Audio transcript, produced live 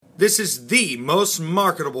This is the most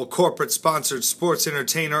marketable corporate-sponsored sports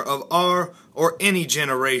entertainer of our or any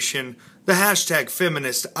generation, the hashtag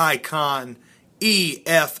feminist icon,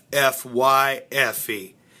 EFFY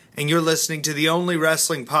Effy. And you're listening to the only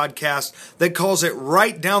wrestling podcast that calls it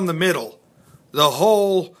right down the middle, the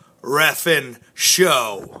whole reffin'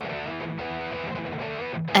 show.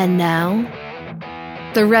 And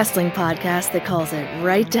now, the wrestling podcast that calls it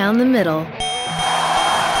right down the middle,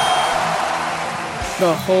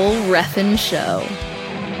 the whole reffin' show.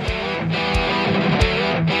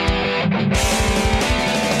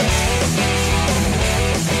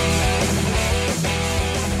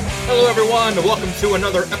 Hello everyone, welcome to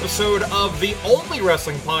another episode of the only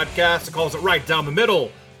wrestling podcast that calls it right down the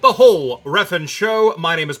middle, the whole reffin' show.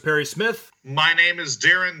 My name is Perry Smith. My name is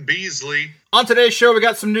Daryn Beasley. On today's show, we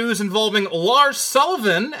got some news involving Lars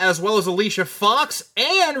Sullivan, as well as Alicia Fox,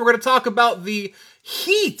 and we're going to talk about the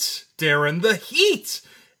heat, Daryn, the heat.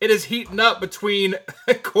 It is heating up between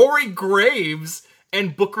Corey Graves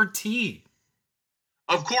and Booker T.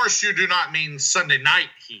 Of course, you do not mean Sunday Night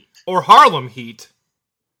Heat. Or Harlem Heat.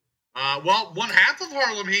 Well, one half of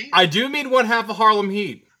Harlem Heat. I do mean one half of Harlem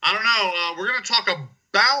Heat. I don't know. We're going to talk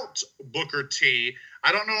about Booker T.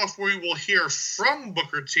 I don't know if we will hear from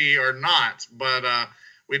Booker T or not, but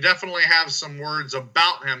we definitely have some words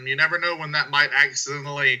about him. You never know when that might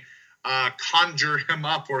accidentally conjure him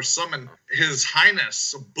up or summon His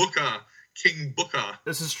Highness Booker, King Booker.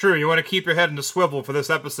 This is true. You want to keep your head in the swivel for this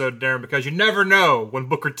episode, Daryn, because you never know when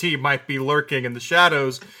Booker T might be lurking in the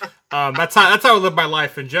shadows. That's how I live my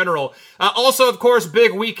life in general. Also, of course,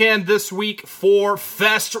 big weekend this week for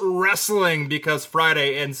Fest Wrestling, because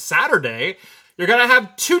Friday and Saturday, you're going to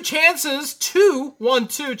have two chances to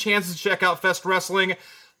check out Fest Wrestling.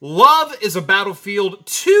 Love is a Battlefield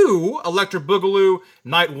 2, Electric Boogaloo,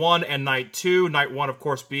 Night 1 and Night 2. Night 1, of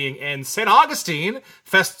course, being in St. Augustine,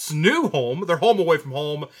 Fest's new home, their home away from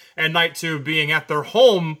home, and Night 2 being at their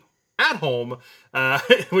home, at home,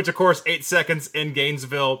 which, of course, 8 seconds in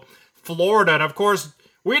Gainesville, Florida. And, of course,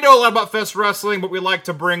 we know a lot about Fest Wrestling, but we like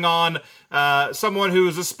to bring on someone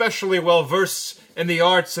who's especially well-versed in the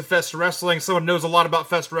arts of Fest Wrestling. Someone knows a lot about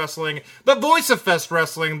Fest Wrestling. The voice of Fest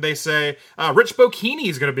Wrestling, they say. Rich Bocchini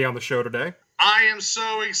is going to be on the show today. I am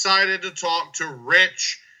so excited to talk to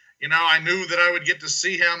Rich. You know, I knew that I would get to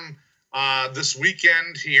see him this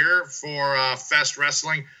weekend here for Fest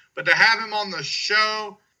Wrestling. But to have him on the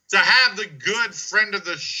show, to have the good friend of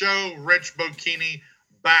the show, Rich Bocchini,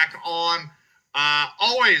 back on,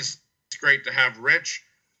 always great to have Rich.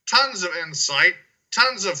 Tons of insight.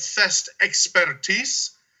 Tons of Fest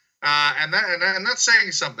expertise, and that's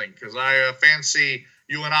saying something, because I fancy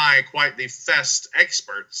you and I quite the Fest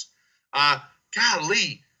experts.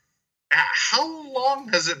 Golly, how long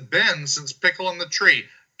has it been since Pickle in the Tree?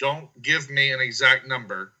 Don't give me an exact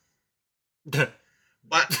number. But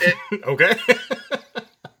it... Okay.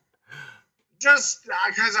 Just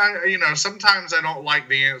because sometimes I don't like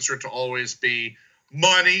the answer to always be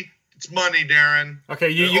money. It's money, Daryn. Okay,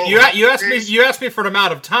 you asked me for an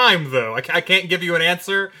amount of time, though. I can't give you an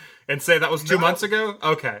answer and say that was 2 months ago?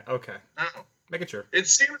 Okay. No. Make it sure. It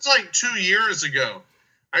seems like 2 years ago.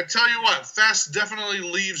 I tell you what, Fest definitely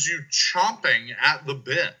leaves you chomping at the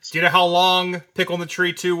bit. Do you know how long Pickle in the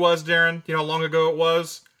Tree 2 was, Daryn? Do you know how long ago it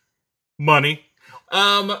was? Money.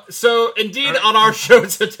 So, indeed, on our show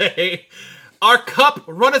today, our cup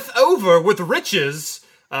runneth over with riches.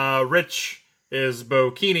 Rich is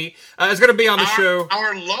Bocchini, is going to be on the show.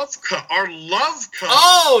 Our love cup.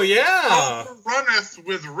 Oh, yeah. Runneth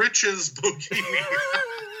with riches, Bocchini.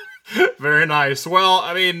 Very nice. Well,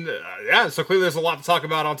 I mean, yeah, so clearly there's a lot to talk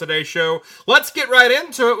about on today's show. Let's get right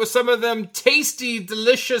into it with some of them tasty,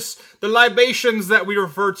 delicious, the libations that we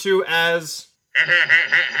refer to as...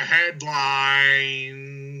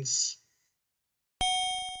 headlines.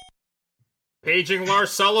 Paging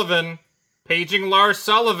Lars Sullivan.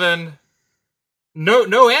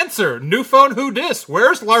 No answer. New phone, who dis?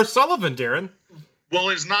 Where's Lars Sullivan, Daryn? Well,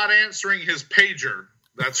 he's not answering his pager.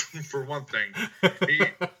 That's for one thing.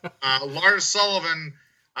 Lars Sullivan,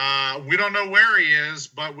 we don't know where he is,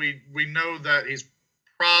 but we know that he's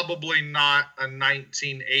probably not a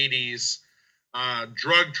 1980s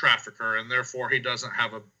drug trafficker, and therefore he doesn't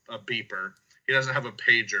have a beeper. He doesn't have a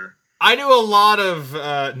pager. I knew a lot of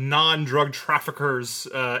non-drug traffickers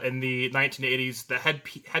in the 1980s that had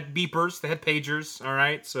beepers, they had pagers. All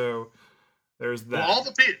right, so there's that. Well,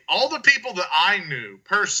 all the people that I knew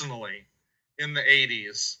personally in the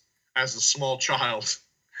 80s as a small child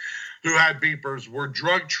who had beepers were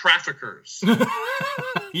drug traffickers.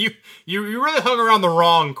 You really hung around the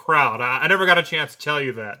wrong crowd. I never got a chance to tell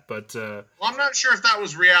you that, but... Well, I'm not sure if that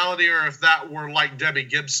was reality or if that were, like Debbie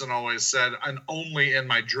Gibson always said, and only in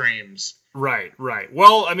my dreams. Right.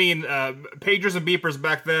 Well, I mean, pagers and beepers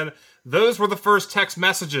back then, those were the first text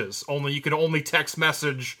messages. Only you could only text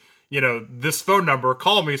message, this phone number,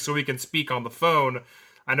 call me so we can speak on the phone.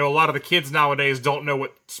 I know a lot of the kids nowadays don't know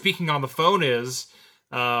what speaking on the phone is.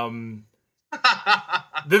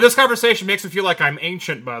 This conversation makes me feel like I'm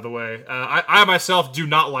ancient, by the way. I myself do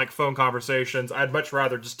not like phone conversations. I'd much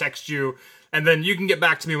rather just text you, and then you can get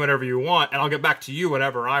back to me whenever you want, and I'll get back to you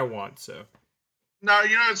whenever I want, so... No,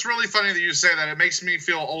 it's really funny that you say that. It makes me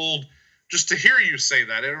feel old just to hear you say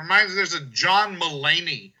that. It reminds me, there's a John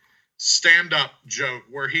Mulaney stand-up joke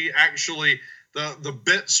where he actually, the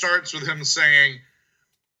bit starts with him saying,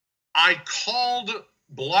 I called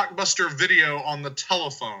Blockbuster Video on the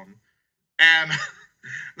telephone, and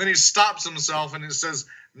then he stops himself and he says,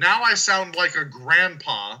 now I sound like a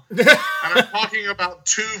grandpa, and I'm talking about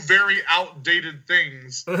two very outdated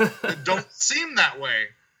things that don't seem that way.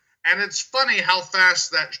 And it's funny how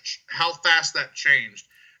fast that changed.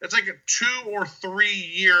 It's like a 2 or 3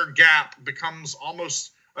 year gap becomes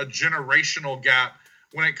almost a generational gap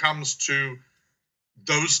when it comes to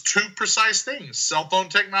those two precise things: cell phone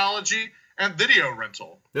technology and video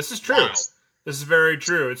rental. This is true. Wow. This is very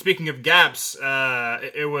true. And speaking of gaps,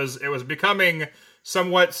 it was becoming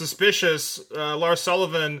somewhat suspicious. Lars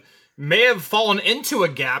Sullivan may have fallen into a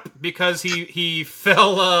gap because he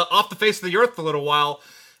fell off the face of the earth for a little while.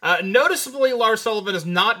 Noticeably, Lars Sullivan has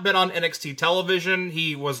not been on NXT television.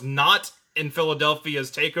 He was not in Philadelphia's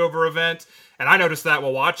takeover event, and I noticed that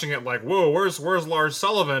while watching it. Like, whoa, where's Lars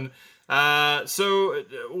Sullivan? So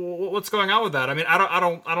what's going on with that? I mean, I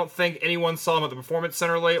don't think anyone saw him at the Performance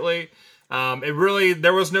Center lately.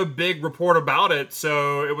 There was no big report about it,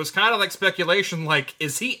 so it was kind of like speculation. Like,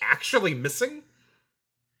 is he actually missing?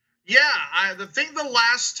 Yeah, the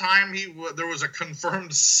last time there was a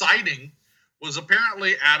confirmed sighting was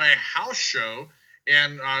apparently at a house show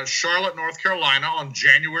in Charlotte, North Carolina on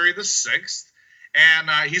January the 6th.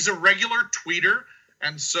 And he's a regular tweeter,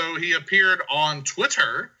 and so he appeared on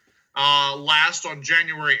Twitter last on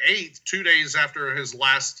January 8th, 2 days after his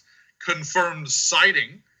last confirmed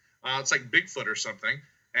sighting. It's like Bigfoot or something.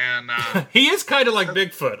 And he is kind of like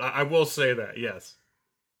Bigfoot, I will say that, yes.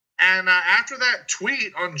 And after that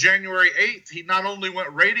tweet on January 8th, he not only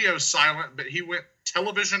went radio silent, but he went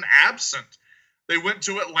television absent. They went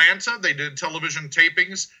to Atlanta. They did television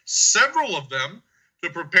tapings, several of them, to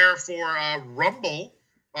prepare for Rumble,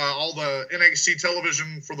 all the NXT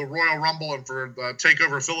television for the Royal Rumble and for the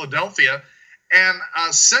TakeOver Philadelphia. And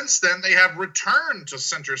since then, they have returned to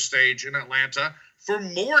Center Stage in Atlanta for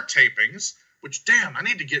more tapings, which, damn, I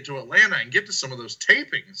need to get to Atlanta and get to some of those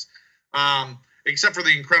tapings. Except for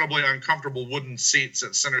the incredibly uncomfortable wooden seats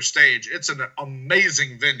at Center Stage. It's an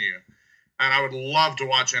amazing venue, and I would love to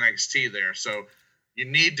watch NXT there. So you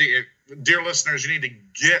need to, dear listeners, you need to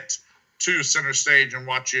get to Center Stage and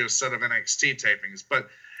watch you a set of NXT tapings. But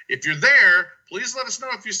if you're there, please let us know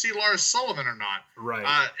if you see Lars Sullivan or not.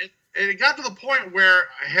 Right. It got to the point where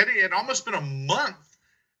it had almost been a month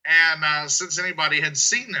and since anybody had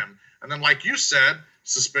seen him. And then, like you said,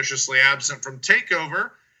 suspiciously absent from TakeOver.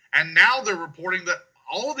 And now they're reporting that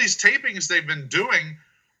all of these tapings they've been doing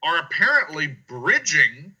are apparently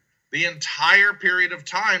bridging the entire period of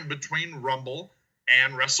time between Rumble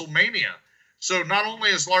and WrestleMania. So not only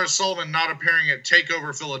is Lars Sullivan not appearing at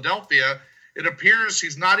TakeOver Philadelphia, it appears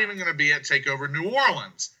he's not even going to be at TakeOver New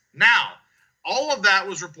Orleans. Now, all of that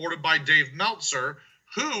was reported by Dave Meltzer,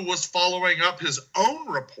 who was following up his own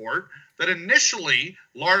report that initially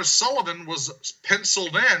Lars Sullivan was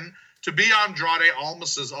penciled in to be Andrade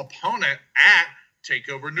Almas's opponent at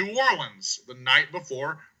TakeOver New Orleans the night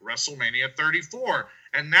before WrestleMania 34.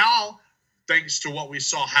 And now, thanks to what we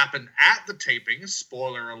saw happen at the tapings,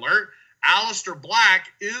 spoiler alert, Aleister Black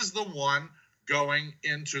is the one going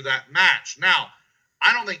into that match. Now,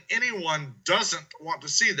 I don't think anyone doesn't want to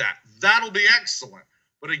see that. That'll be excellent.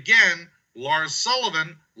 But again, Lars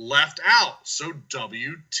Sullivan left out. So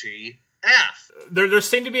WTF. There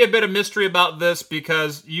seemed to be a bit of mystery about this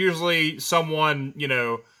because usually someone,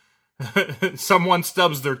 someone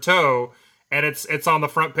stubs their toe and it's on the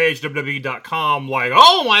front page, WWE.com, like,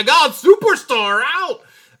 oh my God, superstar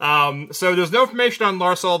out! So there's no information on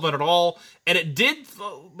Lars Sullivan at all, and it did,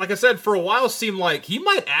 like I said, for a while seem like he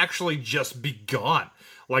might actually just be gone.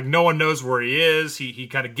 Like, no one knows where he is. He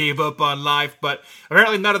kind of gave up on life, but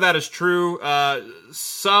apparently none of that is true.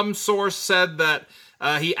 Some source said that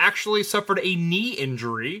he actually suffered a knee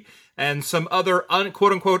injury and some other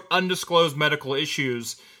quote-unquote undisclosed medical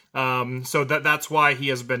issues So that's why he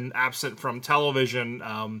has been absent from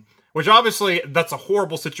television, which obviously that's a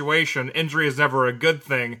horrible situation. Injury is never a good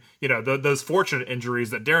thing. You know, those fortunate injuries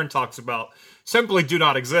that Daryn talks about simply do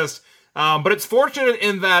not exist. But it's fortunate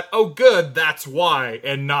in that, oh good, that's why,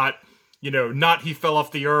 and not he fell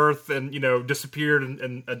off the earth and, disappeared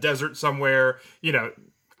in a desert somewhere, kind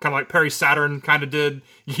of like Perry Saturn kind of did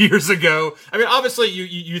years ago. I mean, obviously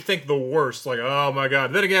you think the worst, like, oh my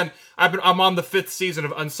god. Then again, I'm on the 5th season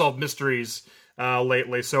of Unsolved Mysteries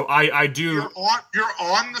lately, so I do. You're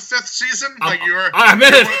on the 5th season. I'm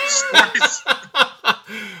in it.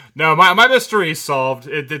 No, my mystery is solved.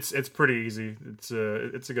 It's pretty easy. It's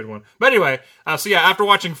a good one. But anyway, so yeah, after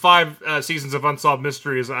watching 5 seasons of Unsolved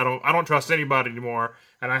Mysteries, I don't trust anybody anymore.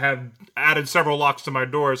 And I have added several locks to my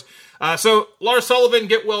doors. So Lars Sullivan,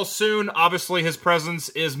 get well soon. Obviously, his presence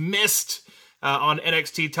is missed on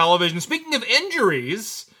NXT television. Speaking of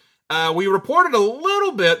injuries, we reported a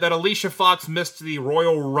little bit that Alicia Fox missed the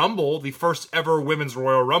Royal Rumble, the first ever Women's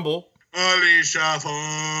Royal Rumble. Alicia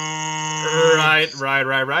Fox.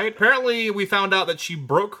 Right. Apparently, we found out that she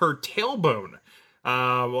broke her tailbone.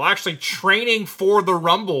 Well, actually, training for the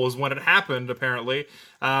Rumble is when it happened, apparently.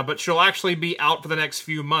 But she'll actually be out for the next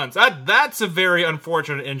few months. That's a very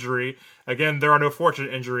unfortunate injury. Again, there are no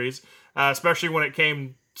fortunate injuries, especially when it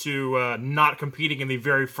came to not competing in the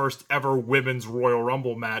very first ever Women's Royal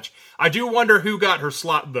Rumble match. I do wonder who got her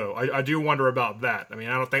slot, though. I do wonder about that. I mean,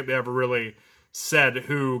 I don't think they ever really said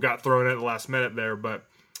who got thrown in at the last minute there, but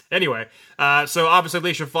anyway, so obviously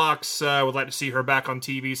Alicia Fox would like to see her back on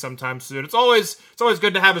TV sometime soon. It's always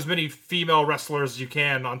good to have as many female wrestlers as you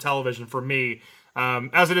can on television for me.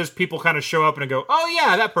 As it is, people kind of show up and go, oh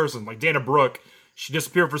yeah, that person, like Dana Brooke. She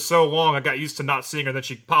disappeared for so long, I got used to not seeing her, then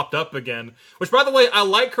she popped up again. Which, by the way, I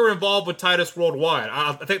like her involved with Titus Worldwide.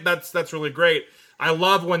 I think that's really great. I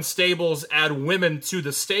love when stables add women to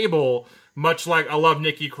the stable, much like I love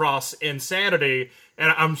Nikki Cross in Sanity.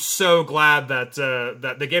 And I'm so glad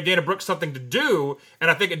that they gave Dana Brooke something to do,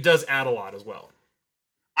 and I think it does add a lot as well.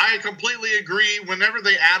 I completely agree. Whenever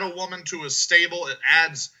they add a woman to a stable, it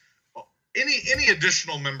adds any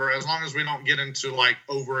additional member, as long as we don't get into like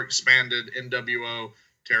overexpanded NWO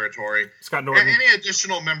territory. Scott Norton. Any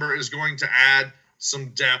additional member is going to add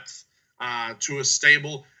some depth to a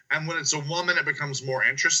stable, and when it's a woman, it becomes more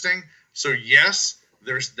interesting. So yes,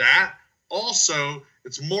 there's that. Also,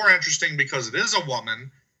 it's more interesting because it is a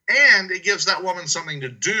woman, and it gives that woman something to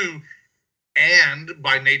do, and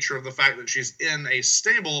by nature of the fact that she's in a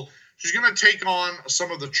stable, she's going to take on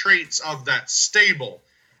some of the traits of that stable.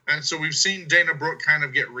 And so we've seen Dana Brooke kind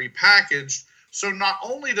of get repackaged. So not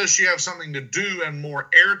only does she have something to do and more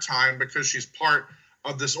airtime because she's part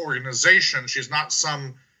of this organization, she's not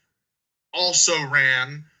some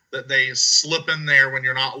also-ran that they slip in there when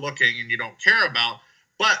you're not looking and you don't care about.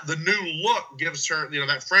 But the new look gives her,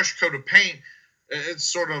 that fresh coat of paint. It's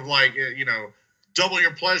sort of like, double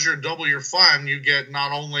your pleasure, double your fun. You get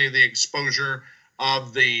not only the exposure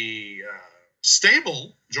of the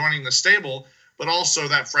stable, joining the stable, but also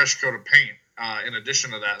that fresh coat of paint in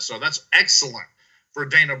addition to that. So that's excellent for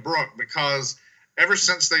Dana Brooke, because ever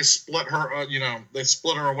since they split her, they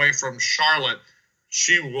split her away from Charlotte,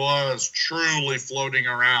 she was truly floating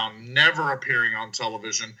around, never appearing on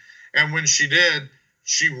television. And when she did,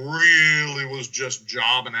 she really was just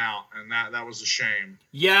jobbing out, and that was a shame.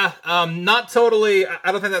 Yeah, not totally.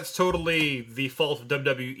 I don't think that's totally the fault of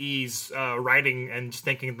WWE's writing and just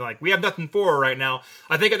thinking, like, we have nothing for her right now.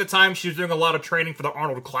 I think at the time she was doing a lot of training for the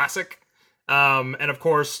Arnold Classic. And of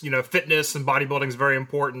course, fitness and bodybuilding is very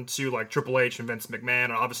important to, like, Triple H and Vince McMahon.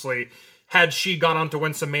 And obviously, had she gone on to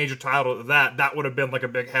win some major title, that would have been, like, a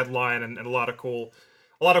big headline and a lot of cool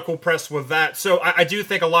press with that. So I do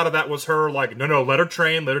think a lot of that was her, like, no, let her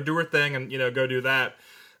train, let her do her thing, and, go do that.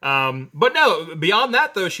 But no, beyond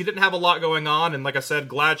that, though, she didn't have a lot going on, and like I said,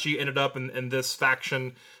 glad she ended up in this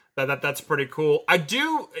faction. That's pretty cool. I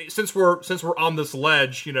do, since we're on this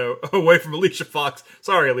ledge, away from Alicia Fox,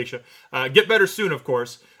 sorry, Alicia, get better soon, of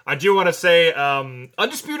course. I do want to say,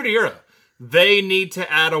 Undisputed Era. They need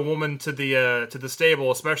to add a woman to the stable,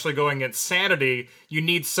 especially going against Sanity. You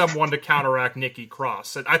need someone to counteract Nikki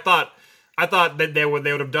Cross. And I thought that they would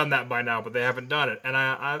have done that by now, but they haven't done it, and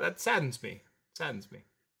that saddens me.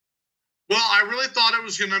 Well, I really thought it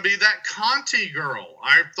was going to be that Conti girl.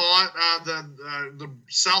 I thought the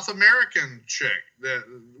South American chick that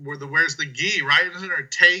wears the gi, right? Isn't it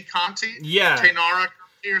Tay Conti? Yeah, Taynara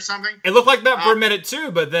or something. It looked like that for a minute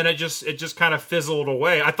too, but then it just kind of fizzled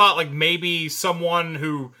away. I thought like maybe someone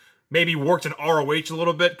who maybe worked in ROH a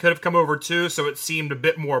little bit could have come over too, so it seemed a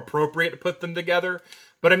bit more appropriate to put them together.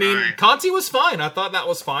 But I mean, right. Conti was fine. I thought that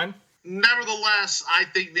was fine. Nevertheless, I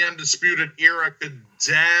think the Undisputed Era could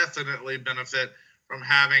definitely benefit from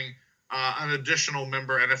having an additional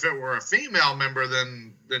member. And if it were a female member,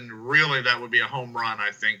 then really that would be a home run,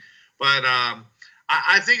 I think. But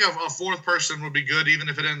I think a fourth person would be good, even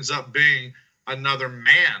if it ends up being another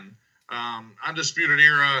man. Undisputed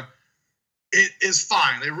Era, it is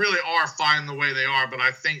fine. They really are fine the way they are. But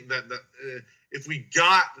I think that if we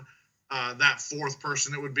got that fourth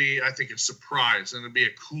person, it would be, I think, a surprise, and it'd be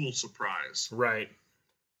a cool surprise. Right.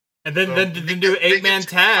 And then do an 8-man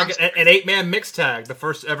tag, an 8-man mixed tag, the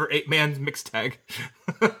first ever 8-man mixed tag.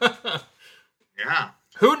 Yeah.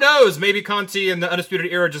 Who knows? Maybe Conti and the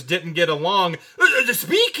Undisputed Era just didn't get along.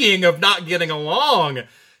 Speaking of not getting along,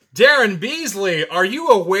 Daryn Beasley, are you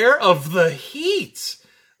aware of the heat?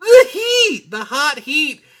 The heat! The hot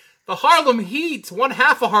heat! The Harlem Heat! One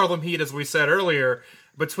half of Harlem Heat, as we said earlier,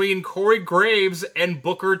 between Corey Graves and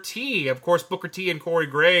Booker T. Of course, Booker T and Corey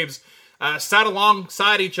Graves sat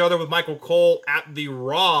alongside each other with Michael Cole at the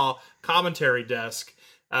Raw commentary desk.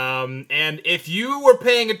 And if you were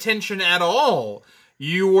paying attention at all,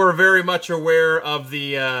 you were very much aware of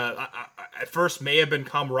the, at first may have been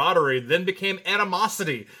camaraderie, then became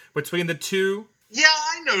animosity between the two. Yeah,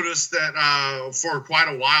 I noticed that for quite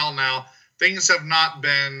a while now, things have not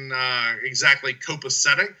been exactly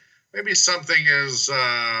copacetic. Maybe something is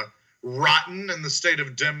rotten in the state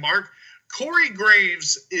of Denmark. Corey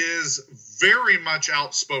Graves is very much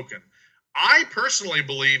outspoken. I personally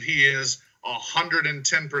believe he is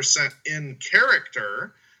 110% in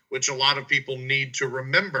character, which a lot of people need to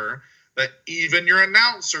remember, that even your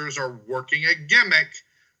announcers are working a gimmick.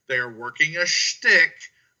 They are working a shtick.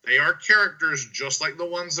 They are characters just like the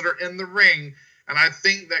ones that are in the ring. And I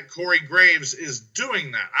think that Corey Graves is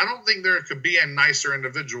doing that. I don't think there could be a nicer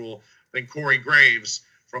individual than Corey Graves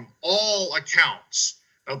from all accounts.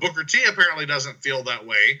 Now, Booker T apparently doesn't feel that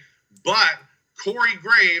way, but Corey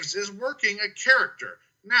Graves is working a character.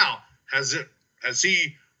 Now, has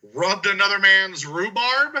he rubbed another man's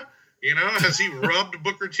rhubarb? You know, has he rubbed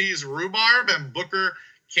Booker T's rhubarb and Booker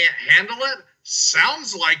can't handle it?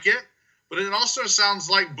 Sounds like it, but it also sounds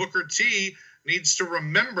like Booker T needs to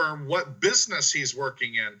remember what business he's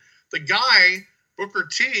working in. The guy, Booker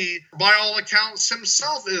T, by all accounts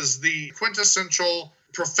himself, is the quintessential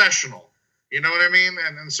professional. You know what I mean?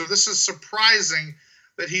 And so this is surprising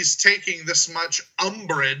that he's taking this much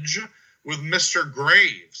umbrage with Mr.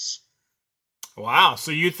 Graves. Wow.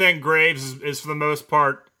 So you think Graves is for the most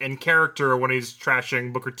part in character when he's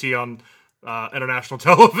trashing Booker T on international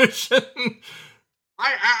television?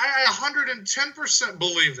 I 110%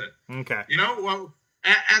 believe it. Okay. You know, well,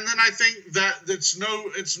 and then I think that it's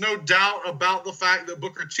no doubt about the fact that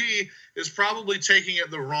Booker T is probably taking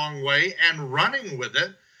it the wrong way and running with it.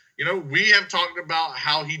 You know, we have talked about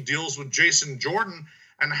how he deals with Jason Jordan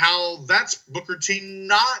and how that's Booker T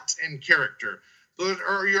not in character.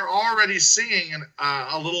 Or you're already seeing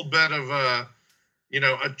a little bit of a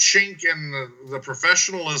chink in the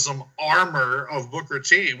professionalism armor of Booker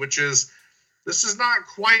T, which is, this is not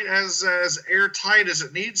quite as airtight as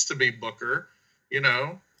it needs to be, Booker. You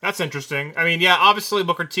know, that's interesting. I mean, yeah, obviously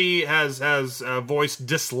Booker T has voiced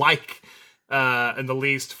dislike in the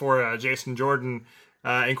least for Jason Jordan.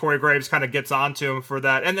 And Corey Graves kind of gets onto him for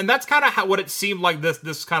that. And that's kind of what it seemed like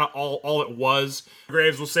this kind of all it was.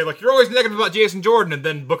 Graves will say, like, you're always negative about Jason Jordan. And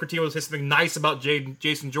then Booker T will say something nice about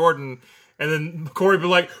Jason Jordan. And then Corey will be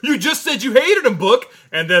like, you just said you hated him, Book.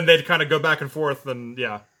 And then they'd kind of go back and forth. And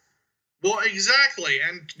yeah. Well, exactly.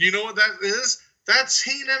 And you know what that is? That's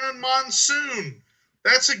Heenan and Monsoon.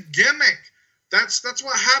 That's a gimmick. That's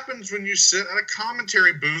what happens when you sit at a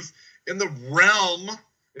commentary booth in the realm,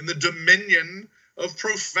 in the dominion of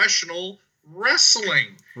professional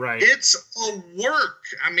wrestling. Right. It's a work.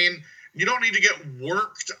 I mean, you don't need to get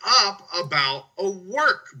worked up about a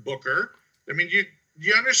work, Booker. I mean,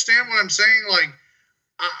 you understand what I'm saying? Like,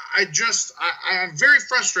 I'm very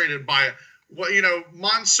frustrated by it. What,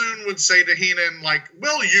 Monsoon would say to Heenan, like,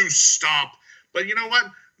 will you stop? But you know what?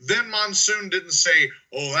 Then Monsoon didn't say,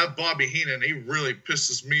 oh, that Bobby Heenan, he really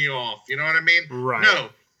pisses me off. You know what I mean? Right. No.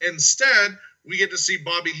 Instead, we get to see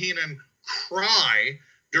Bobby Heenan cry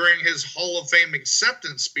during his Hall of Fame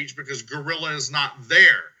acceptance speech because Gorilla is not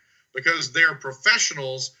there, because they're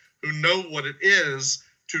professionals who know what it is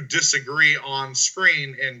to disagree on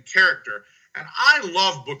screen in character. And I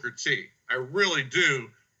love Booker T. I really do.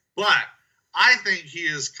 But I think he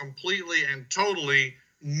is completely and totally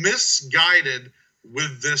misguided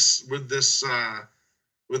with this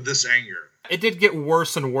anger. It did get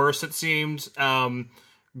worse and worse, it seemed.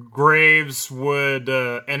 Graves would,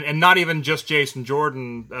 and not even just Jason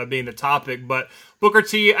Jordan being the topic, but Booker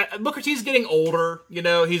T. Booker T's getting older.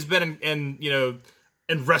 He's been in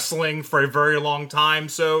wrestling for a very long time,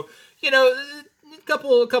 so a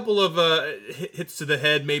couple of hits to the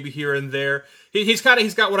head maybe here and there. He's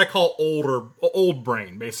got what I call old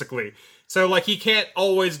brain, basically. So, like, he can't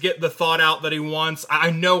always get the thought out that he wants.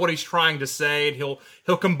 I know what he's trying to say, and he'll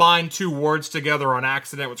combine two words together on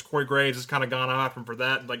accident, which Corey Graves has kind of gone off him for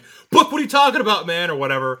that. Like, Book, what are you talking about, man? Or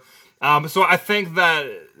whatever. So I think that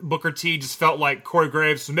Booker T just felt like Corey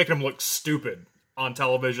Graves was making him look stupid on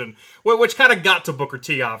television, which kind of got to Booker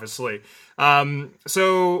T, obviously.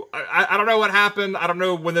 So I don't know what happened. I don't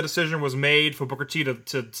know when the decision was made for Booker T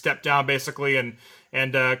to step down, basically, and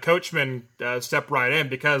Coachman stepped right in,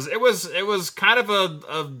 because it was kind of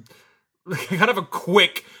a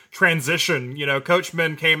quick transition.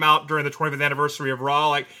 Coachman came out during the 25th anniversary of Raw,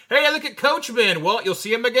 like, hey, look at Coachman. Well, you'll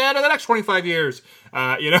see him again in the next 25 years.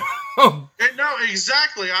 No,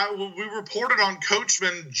 exactly. We reported on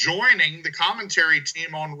Coachman joining the commentary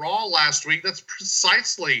team on Raw last week. That's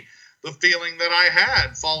precisely the feeling that I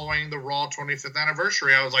had following the Raw 25th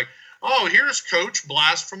anniversary. I was like, oh, here's Coach,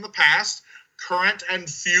 blast from the past, current and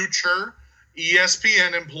future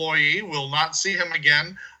ESPN employee. We'll not see him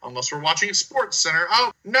again unless we're watching Sports Center.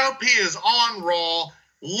 Oh, nope, he is on Raw,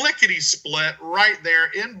 lickety-split, right there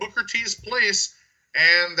in Booker T's place,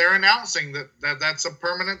 and they're announcing that's a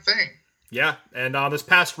permanent thing. Yeah, and on this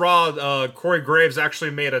past Raw, Corey Graves actually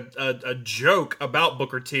made a joke about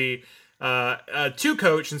Booker T to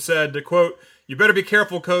Coach and said, quote, "You better be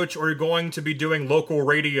careful, Coach, or you're going to be doing local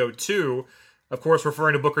radio too." Of course,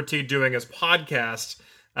 referring to Booker T doing his podcast.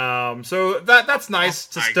 So that's nice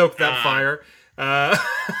to stoke that fire.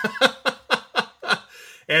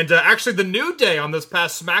 And actually, the New Day on this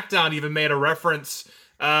past SmackDown even made a reference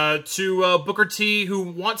to Booker T, who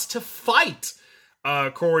wants to fight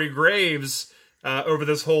Corey Graves over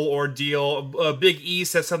this whole ordeal. Big E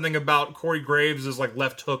says something about Corey Graves' as like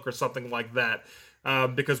left hook or something like that.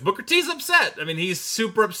 Because Booker T's upset. I mean, he's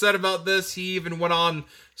super upset about this. He even went on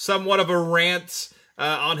somewhat of a rant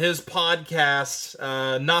on his podcast.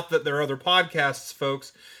 Not that there are other podcasts,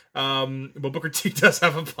 folks, but Booker T does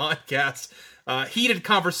have a podcast. Heated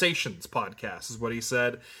Conversations podcast is what he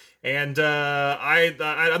said. And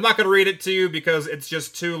I'm not going to read it to you because it's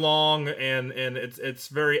just too long and it's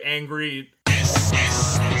very angry.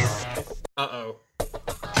 Uh-oh.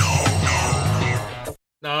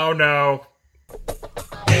 No.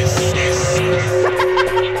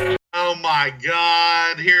 Oh my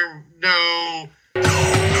God! No.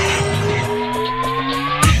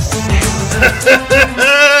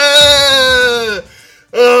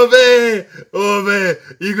 Oh man!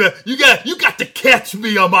 You got to catch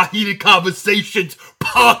me on my Heated Conversations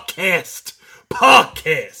podcast.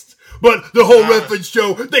 But the whole reference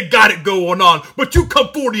show, they got it going on. But you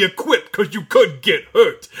come fully equipped because you couldn't get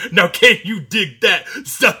hurt. Now can you dig that,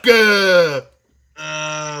 sucker?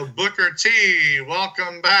 Booker T,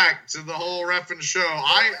 welcome back to the whole reference show.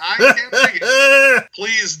 I can't dig it.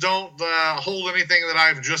 Please don't hold anything that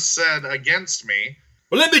I've just said against me.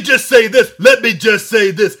 Well, let me just say this.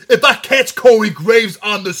 If I catch Corey Graves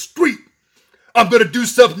on the street, I'm going to do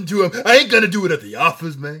something to him. I ain't going to do it at the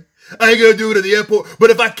office, man. I ain't going to do it at the airport.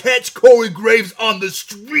 But if I catch Corey Graves on the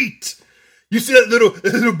street, you see that little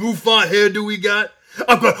bouffant hairdo we got?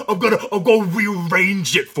 I'm going to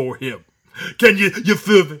rearrange it for him. Can you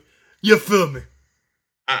feel me? You feel me?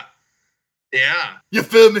 Yeah. You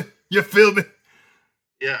feel me?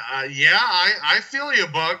 Yeah, I feel you,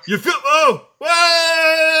 Buck. You feel?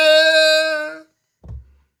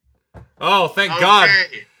 Oh, thank God.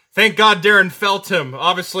 Thank God Daryn felt him.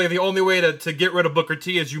 Obviously, the only way to get rid of Booker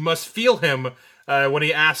T is you must feel him when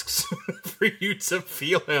he asks for you to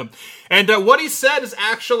feel him. And what he said is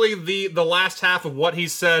actually the last half of what he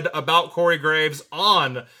said about Corey Graves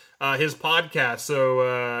on his podcast.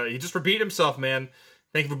 So he just repeated himself, man.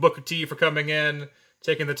 Thank you for Booker T for coming in,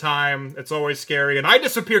 taking the time. It's always scary. And I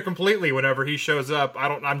disappear completely whenever he shows up.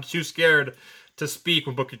 I'm too scared to speak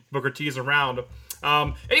when Booker T's around.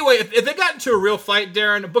 Anyway, if they got into a real fight,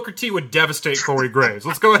 Daryn, Booker T would devastate Corey Graves.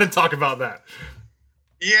 Let's go ahead and talk about that.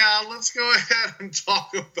 Yeah, let's go ahead and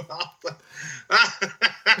talk about that.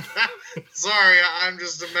 Sorry, I'm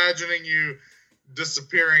just imagining you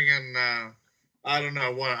disappearing and I don't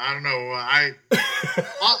know.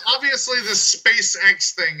 Obviously the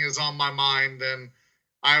SpaceX thing is on my mind, and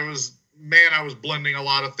I was blending a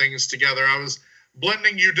lot of things together. I was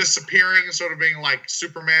blending you disappearing, sort of being like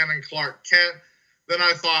Superman and Clark Kent. Then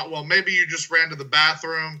I thought, well, maybe you just ran to the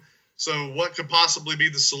bathroom. So what could possibly be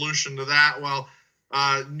the solution to that? Well,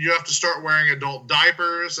 You have to start wearing adult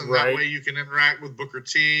diapers, and Right. that way you can interact with Booker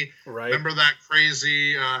T. Right. Remember that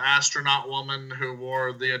crazy astronaut woman who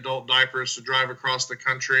wore the adult diapers to drive across the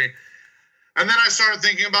country? And then I started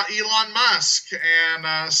thinking about Elon Musk,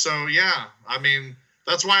 and so yeah, I mean,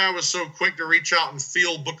 that's why I was so quick to reach out and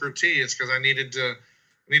feel Booker T. It's because I needed to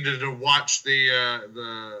watch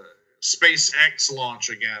the SpaceX launch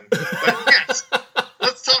again. But yes,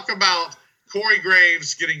 let's talk about Corey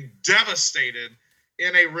Graves getting devastated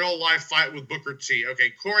in a real-life fight with Booker T. Okay,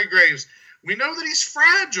 Corey Graves, we know that he's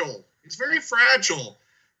fragile. He's very fragile.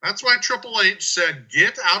 That's why Triple H said,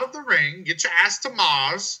 get out of the ring, get your ass to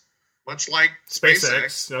Mars, much like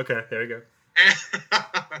SpaceX. Okay, there you go.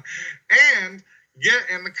 And get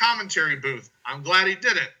in the commentary booth. I'm glad he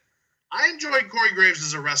did it. I enjoyed Corey Graves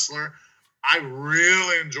as a wrestler. I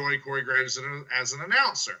really enjoy Corey Graves as an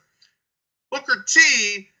announcer. Booker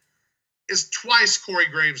T is twice Corey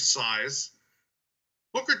Graves' size.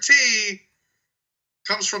 Booker T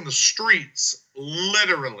comes from the streets,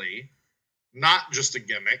 literally, not just a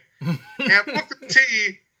gimmick. And Booker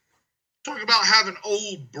T, talk about having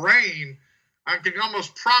old brain, I can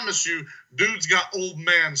almost promise you, dude's got old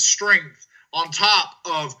man strength on top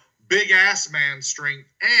of big ass man strength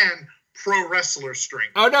and pro wrestler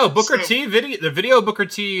strength. Oh no, Booker T the video of Booker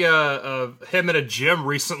T of him at a gym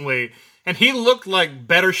recently, and he looked like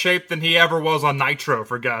better shape than he ever was on Nitro,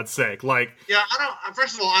 for God's sake. Like, yeah,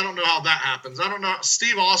 first of all, I don't know how that happens. I don't know.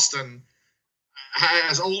 Steve Austin,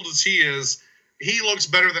 as old as he is, he looks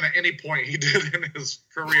better than at any point he did in his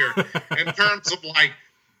career in terms of like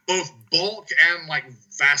both bulk and like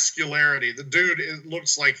vascularity. The dude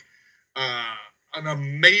looks like an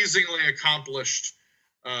amazingly accomplished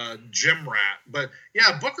gym rat. But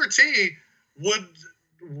yeah, Booker T would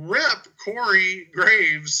rip Corey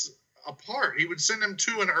Graves apart. He would send him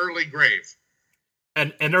to an early grave.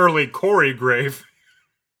 An early Corey grave.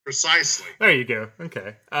 Precisely. There you go.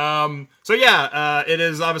 Okay. So yeah, it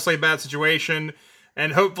is obviously a bad situation,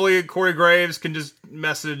 and hopefully Corey Graves can just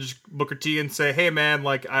message Booker T and say, "Hey man,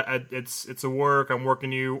 like it's a work. I'm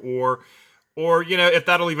working you," or you know, if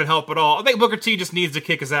that'll even help at all. I think Booker T just needs to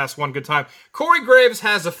kick his ass one good time. Corey Graves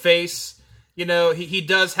has a face. You know, he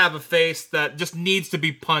does have a face that just needs to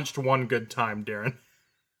be punched one good time, Daryn.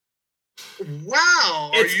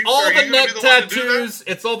 Wow! It's all the neck tattoos.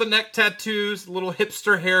 It's all the neck tattoos. Little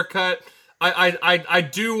hipster haircut. I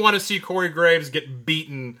do want to see Corey Graves get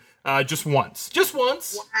beaten just once. Just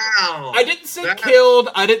once. Wow! I didn't say killed.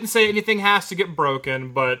 I didn't say anything has to get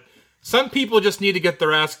broken. But some people just need to get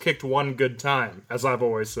their ass kicked one good time, as I've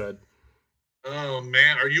always said. Oh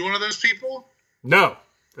man, are you one of those people? No,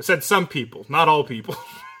 I said some people, not all people.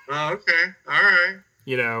 Oh, okay, all right.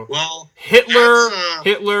 You know, well,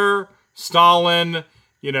 Hitler, Stalin,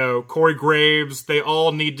 you know, Corey Graves, they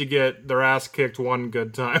all need to get their ass kicked one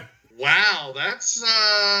good time. Wow, that's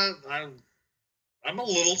I'm a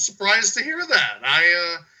little surprised to hear that.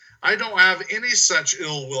 I don't have any such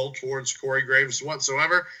ill will towards Corey Graves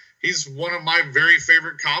whatsoever. He's one of my very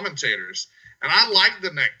favorite commentators. And I like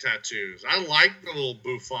the neck tattoos. I like the little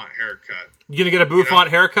bouffant haircut. You gonna get a bouffant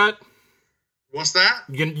haircut? What's that?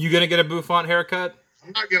 You gonna get a bouffant haircut?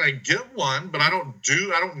 I'm not gonna get one, but I don't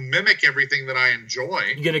mimic everything that I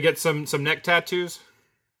enjoy. You gonna get some neck tattoos?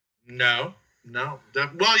 No. Well,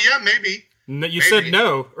 yeah, maybe. No, you said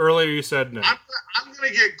no earlier. You said no. I'm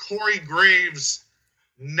gonna get Corey Graves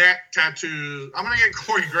neck tattoos. I'm gonna get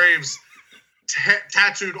Corey Graves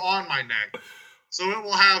tattooed on my neck, so it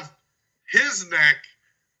will have his neck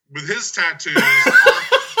with his tattoos.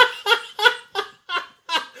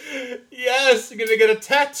 Yes, you're gonna get a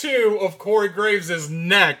tattoo of Corey Graves'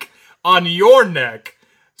 neck on your neck,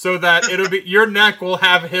 so that it'll be your neck will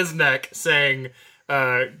have his neck saying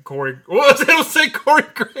Corey. Well, it'll say Corey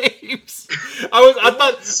Graves.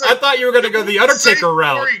 I thought you were gonna go the Undertaker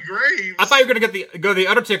route. Corey Graves. I thought you were gonna go the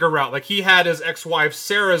Undertaker route. Like he had his ex-wife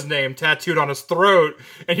Sarah's name tattooed on his throat,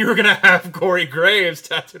 and you were gonna have Corey Graves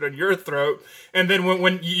tattooed on your throat. And then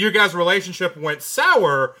when your guys' relationship went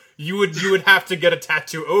sour, you would have to get a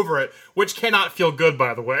tattoo over it, which cannot feel good,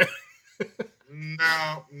 by the way.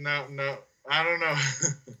 No. I don't know.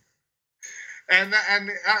 And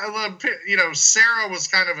you know, Sarah was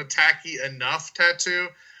kind of a tacky enough tattoo,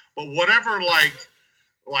 but whatever,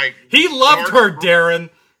 like he loved her, Daryn.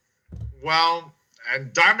 Well,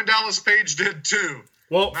 and Diamond Dallas Page did too.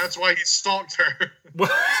 Well, that's why he stalked her.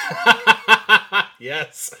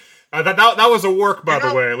 Yes. That was a work, by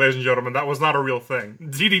the way, ladies and gentlemen. That was not a real thing.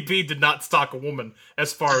 DDP did not stalk a woman,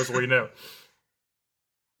 as far as we know.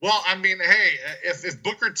 Well, I mean, hey, if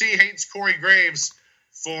Booker T hates Corey Graves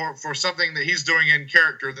for something that he's doing in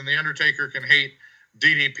character, then The Undertaker can hate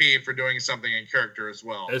DDP for doing something in character as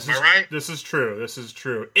well. Am I right? This is true. This is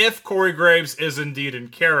true. If Corey Graves is indeed in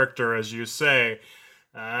character, as you say,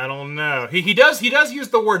 I don't know. He does use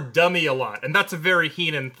the word dummy a lot, and that's a very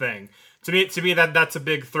Heenan thing. To me, that's a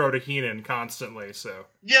big throw to Heenan constantly. So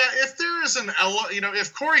yeah, if there is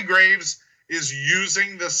if Corey Graves is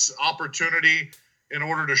using this opportunity in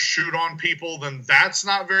order to shoot on people, then that's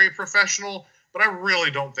not very professional. But I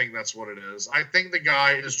really don't think that's what it is. I think the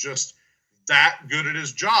guy is just that good at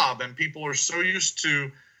his job, and people are so used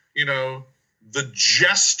to, the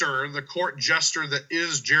court jester that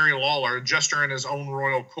is Jerry Lawler, a jester in his own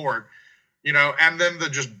royal court, and then the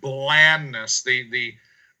just blandness, the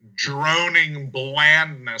droning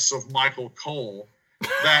blandness of Michael Cole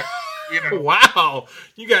that, Wow,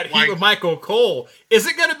 you got heat with Michael Cole. Is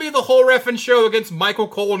it going to be the whole reffin' show against Michael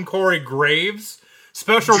Cole and Corey Graves?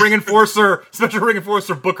 Special ring enforcer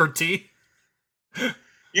Booker T?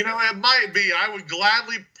 It might be. I would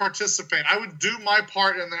gladly participate. I would do my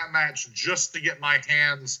part in that match just to get my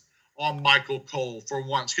hands on Michael Cole for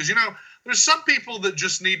once. Because, there's some people that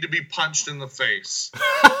just need to be punched in the face.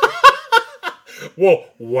 Well,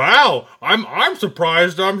 wow. I'm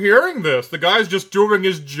surprised I'm hearing this. The guy's just doing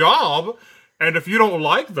his job. And if you don't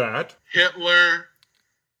like that... Hitler,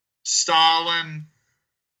 Stalin,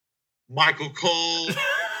 Michael Cole.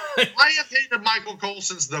 I have hated Michael Cole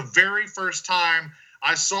since the very first time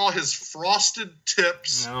I saw his frosted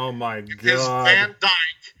tips. Oh my God. His Van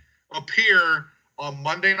Dyke appear on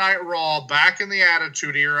Monday Night Raw back in the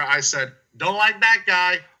Attitude Era. I said, don't like that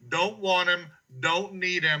guy. Don't want him. Don't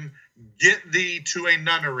need him. Get thee to a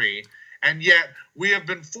nunnery. And yet we have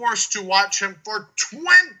been forced to watch him for 20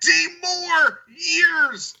 more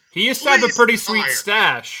years. He used to have a pretty sweet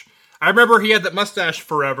stash. I remember he had that mustache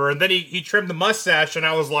forever, and then he trimmed the mustache, and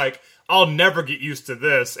I was like, I'll never get used to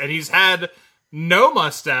this. And he's had no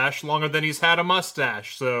mustache longer than he's had a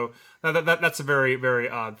mustache. So that's a very, very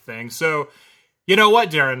odd thing. So, you know what,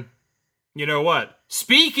 Daryn? You know what?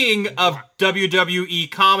 Speaking of WWE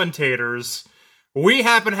commentators, we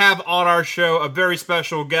happen to have on our show a very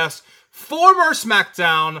special guest, former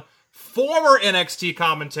SmackDown, former NXT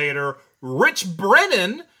commentator, Rich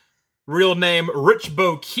Brennan, real name Rich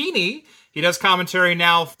Bocchini. He does commentary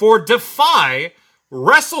now for Defy,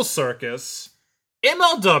 Wrestlecircus,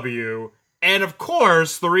 MLW, and of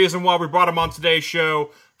course, the reason why we brought him on today's show,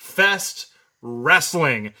 Fest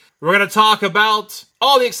Wrestling. We're going to talk about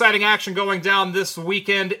all the exciting action going down this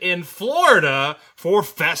weekend in Florida for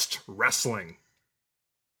Fest Wrestling.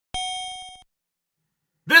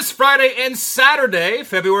 This Friday and Saturday,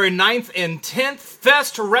 February 9th and 10th,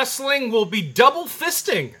 Fest Wrestling will be double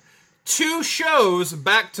fisting. 2 shows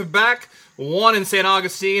back-to-back, one in St.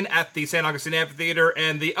 Augustine at the St. Augustine Amphitheater,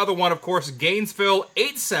 and the other one, of course, Gainesville,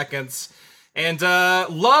 8 seconds. And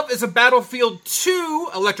Love is a Battlefield 2,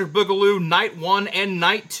 Electric Boogaloo, Night 1 and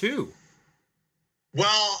Night 2.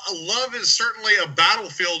 Well, Love is certainly a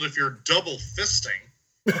battlefield if you're double fisting.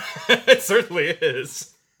 It certainly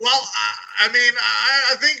is. Well, I think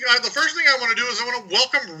the first thing I want to do is I want to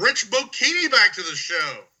welcome Rich Bocchini back to the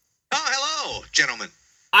show. Oh, hello, gentlemen.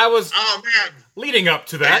 I was leading up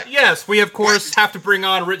to that. Yes, we, of course, have to bring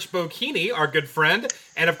on Rich Bocchini, our good friend,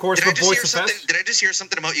 and, of course, the voice of Fest. Did I just hear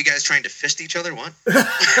something about you guys trying to fist each other? What?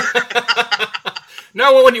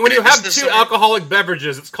 No, when you have 2 alcoholic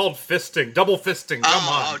beverages, it's called fisting. Double fisting. Come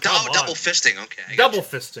on. Double fisting. Okay. Double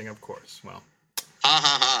fisting, of course. Well.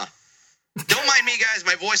 Don't mind me, guys.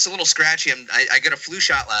 My voice is a little scratchy. I got a flu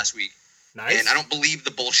shot last week. Nice. And I don't believe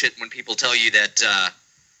the bullshit when people tell you that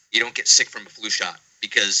you don't get sick from a flu shot.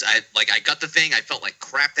 Because I got the thing, I felt like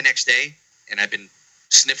crap the next day, and I've been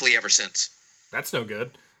sniffly ever since. That's no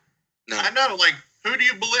good. No. I know, who do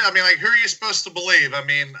you believe? Who are you supposed to believe?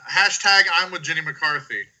 Hashtag I'm with Jenny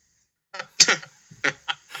McCarthy. She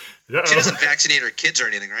doesn't vaccinate her kids or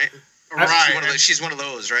anything, right? Right. She's one of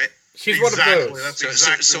those, right? She's one of those. That's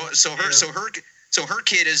exactly. So her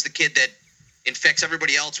kid is the kid that infects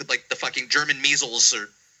everybody else with the fucking German measles or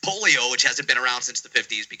polio, which hasn't been around since the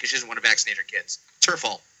 50s because she doesn't want to vaccinate her kids. It's her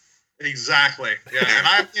fault. Exactly. Yeah, and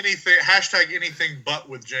I'm hashtag anything but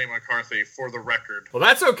with Jenny McCarthy for the record. Well,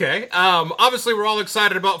 that's okay. Obviously, we're all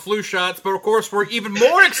excited about flu shots, but of course, we're even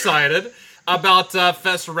more excited about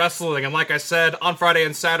Fest Wrestling. And like I said, on Friday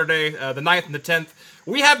and Saturday, the 9th and the 10th,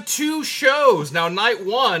 we have 2 shows. Now, Night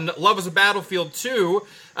 1, Love is a Battlefield 2,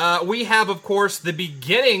 we have, of course, the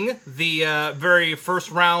beginning, the very first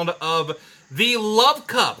round of the Love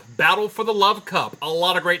Cup, Battle for the Love Cup. A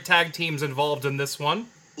lot of great tag teams involved in this one.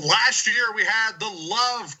 Last year, we had the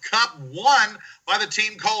Love Cup won by the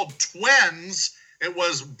team called Twins. It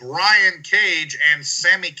was Brian Cage and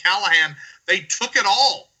Sami Callihan. They took it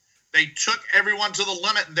all. They took everyone to the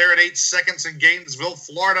limit there at 8 seconds in Gainesville,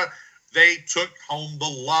 Florida. They took home the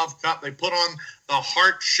Love Cup. They put on the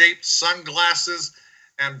heart-shaped sunglasses,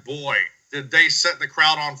 and boy, did they set the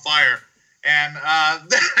crowd on fire. And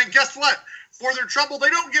guess what? For their trouble, they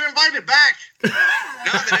don't get invited back.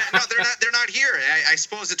 They're not here. I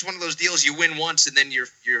suppose it's one of those deals you win once and then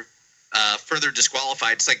you're further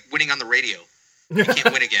disqualified. It's like winning on the radio. You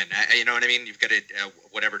can't win again. You know what I mean? You've got to,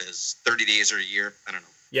 whatever it is, 30 days or a year. I don't know.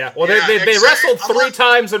 Yeah, well, they wrestled 3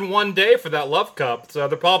 times in one day for that Love Cup, so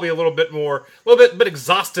they're probably a little bit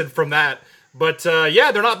exhausted from that. But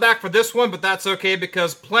they're not back for this one, but that's okay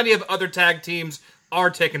because plenty of other tag teams are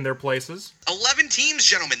taking their places. 11 teams,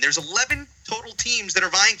 gentlemen. There's 11 total teams that are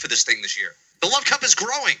vying for this thing this year. The Love Cup is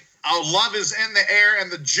growing. Love is in the air, and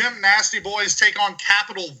the Gym Nasty Boys take on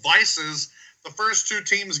Capital Vices. The first 2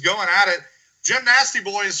 teams going at it. Gym Nasty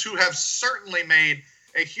Boys, who have certainly made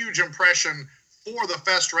a huge impression for the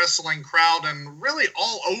Fest Wrestling crowd and really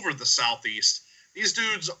all over the Southeast. These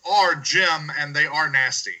dudes are Gym, and they are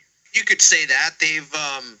nasty. You could say that. They've,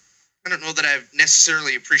 I don't know that I've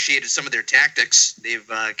necessarily appreciated some of their tactics. They've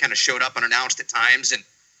kind of showed up unannounced at times and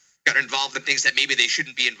got involved in things that maybe they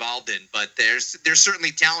shouldn't be involved in. But they're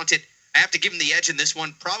certainly talented. I have to give them the edge in this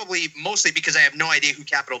one, probably mostly because I have no idea who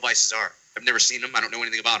Capital Vices are. I've never seen them. I don't know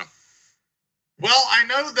anything about them. Well, I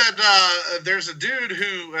know that there's a dude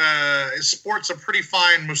who sports a pretty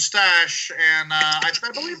fine mustache, and I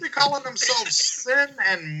believe they call themselves Sin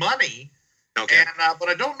and Money. Okay. And, but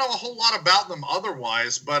I don't know a whole lot about them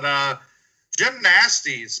otherwise. But Gym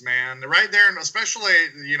Nasties, man, right there, and especially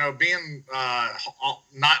being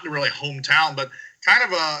not really hometown, but kind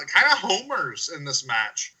of homers in this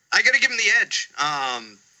match. I got to give them the edge.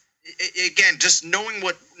 Again, just knowing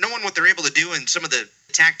what they're able to do and some of the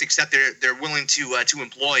tactics that they're willing to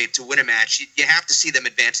employ to win a match, you have to see them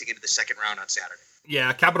advancing into the second round on Saturday.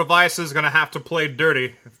 Yeah, Capital Vice is going to have to play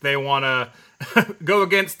dirty if they want to go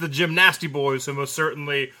against the Gym Nasty Boys, who most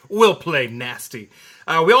certainly will play nasty.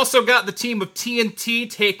 We also got the team of TNT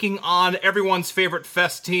taking on everyone's favorite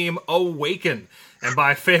Fest team, Awaken. And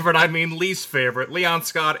by favorite, I mean least favorite, Leon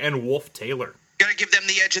Scott and Wolf Taylor. Got to give them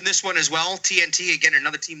the edge in this one as well. TNT, again,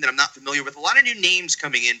 another team that I'm not familiar with. A lot of new names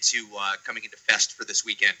coming into Fest for this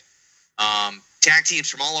weekend. Tag teams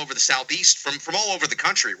from all over the Southeast, from all over the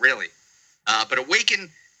country, really. But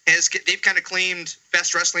Awaken they've kind of claimed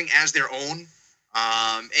Fest Wrestling as their own,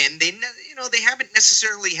 and they haven't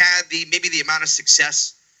necessarily had the amount of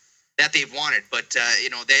success that they've wanted. But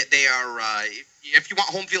they are. If you want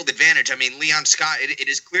home field advantage, I mean, Leon Scott, it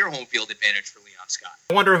is clear home field advantage for Leon Scott.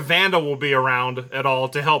 I wonder if Vandal will be around at all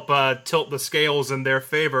to help tilt the scales in their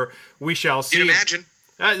favor. We shall see. You'd imagine.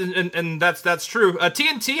 And that's true.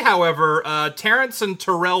 TNT, however, Terrence and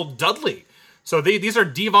Terrell Dudley. So these are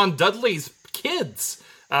Devon Dudley's kids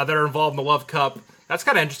that are involved in the Love Cup. That's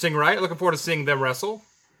kind of interesting, right? Looking forward to seeing them wrestle.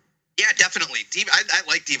 Yeah, definitely. I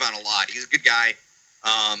like Devon a lot. He's a good guy.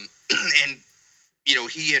 And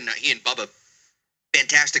he and Bubba,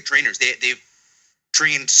 fantastic trainers. They've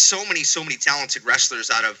trained so many talented wrestlers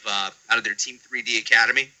out of their Team 3D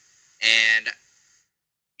Academy. And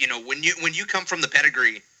when you come from the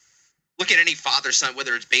pedigree, look at any father-son,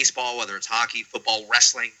 whether it's baseball, whether it's hockey, football,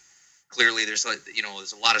 wrestling. Clearly, there's a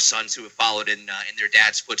lot of sons who have followed in their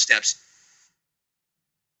dad's footsteps.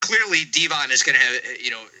 Clearly, Devon is going to have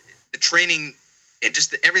the training and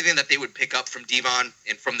just everything that they would pick up from Devon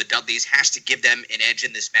and from the Dudleys has to give them an edge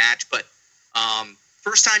in this match. But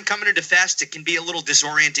first time coming into Fest, it can be a little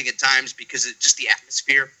disorienting at times because it's just the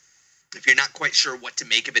atmosphere. If you're not quite sure what to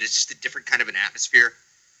make of it, it's just a different kind of an atmosphere.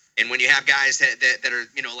 And when you have guys that are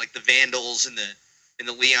like the Vandals and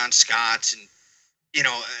the Leon Scotts and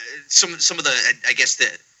some of the I guess the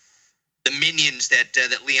minions that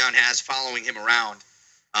Leon has following him around,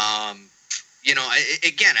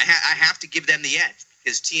 again I have to give them the edge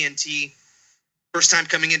because TNT first time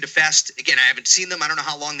coming into Fest. Again, I haven't seen them. I don't know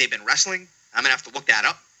how long they've been wrestling. I'm gonna have to look that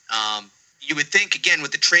up. You would think again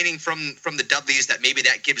with the training from the Dudleys that maybe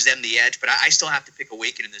that gives them the edge, but I still have to pick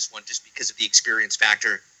Awaken in this one just because of the experience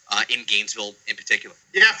factor in Gainesville in particular.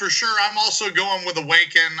 Yeah, for sure. I'm also going with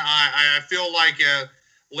Awaken. I feel like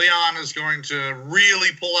Leon is going to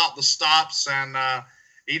really pull out the stops, and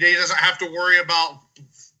he doesn't have to worry about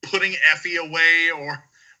putting Effy away or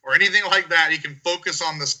anything like that. He can focus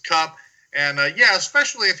on this cup, and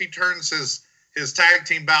especially if he turns his tag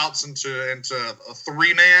team bouts into a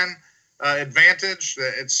 3-man advantage,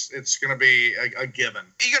 it's going to be a given.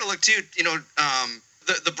 You got to look too.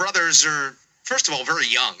 The brothers are first of all very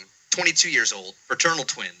young, 22 years old, fraternal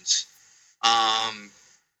twins.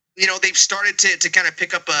 They've started to kind of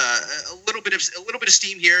pick up a little bit of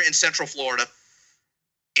steam here in Central Florida,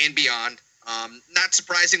 and beyond. Not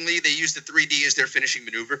surprisingly, they used the 3D as their finishing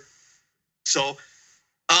maneuver. So,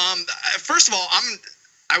 first of all,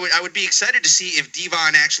 I would be excited to see if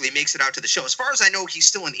Devon actually makes it out to the show. As far as I know, he's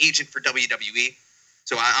still an agent for WWE,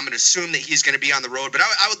 so I'm going to assume that he's going to be on the road. But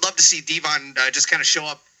I would love to see Devon just kind of show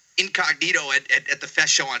up incognito at the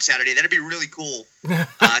Fest show on Saturday. That'd be really cool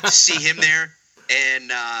to see him there,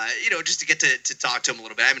 and just to get to talk to him a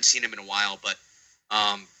little bit. I haven't seen him in a while, but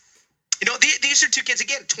these are two kids,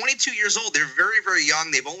 again, 22 years old. They're very, very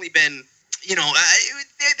young. They've only been, they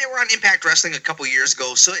were on Impact Wrestling a couple years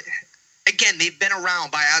ago. So, again, they've been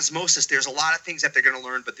around by osmosis. There's a lot of things that they're going to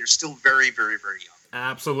learn, but they're still very, very, very young.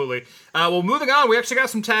 Absolutely. Well, moving on, we actually got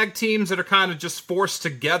some tag teams that are kind of just forced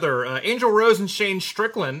together. Angel Rose and Shane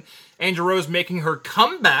Strickland. Angel Rose making her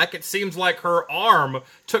comeback. It seems like her arm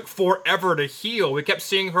took forever to heal. We kept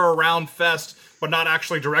seeing her around Fest, but not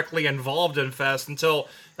actually directly involved in Fest until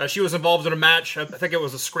she was involved in a match. I think it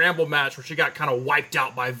was a scramble match where she got kind of wiped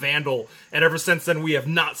out by Vandal. And ever since then, we have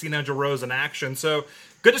not seen Angel Rose in action. So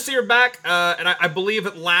good to see her back. And I believe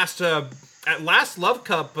at last Love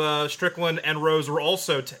Cup, Strickland and Rose were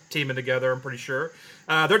also teaming together, I'm pretty sure.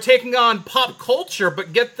 They're taking on Pop Culture,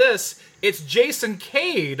 but get this, it's Jason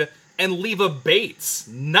Cade and Leva Bates,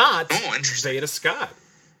 not Veda Scott.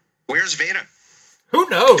 Where's Veda? Who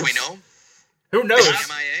knows? Do we know? Who knows?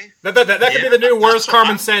 MIA? That could be the new worst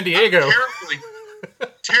Carmen Sandiego. I'm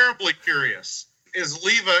terribly curious. Is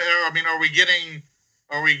Leva? I mean, are we getting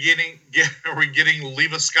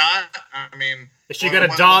Leva Scott? I mean, is she gonna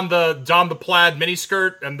don the plaid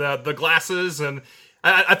miniskirt and the glasses? And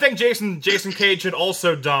I think Jason Cage should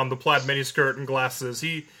also don the plaid miniskirt and glasses.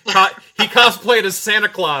 He cosplayed as Santa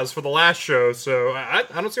Claus for the last show, so I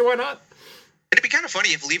don't see why not. It'd be kind of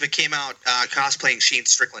funny if Leva came out cosplaying Shane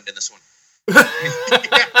Strickland in this one. You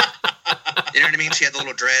know what I mean? She had the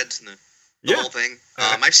little dreads and the whole thing.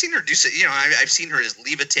 I've seen her do. I've seen her as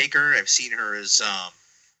Leva Taker. I've seen her as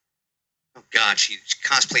she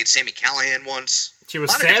cosplayed Sami Callihan once. She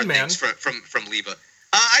was Sandman from Leva.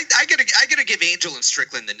 I gotta give Angel and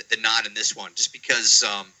Strickland the nod in this one, just because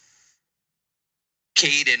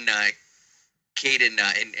Cade and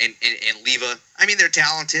Leva. I mean, they're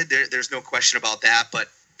talented. There's no question about that. But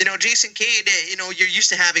Jason Cade, you're used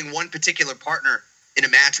to having one particular partner in a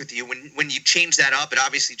match with you. When you change that up, it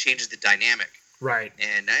obviously changes the dynamic. Right.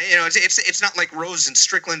 And it's not like Rose and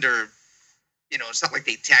Strickland are, it's not like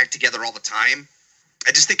they tag together all the time.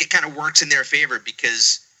 I just think it kind of works in their favor,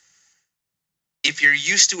 because if you're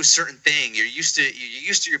used to a certain thing, you're used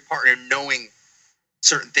to your partner knowing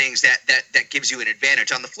certain things, that gives you an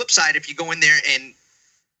advantage. On the flip side, if you go in there and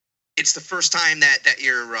it's the first time that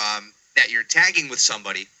you're tagging with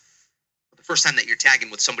somebody, the first time that you're tagging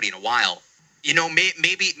with somebody in a while,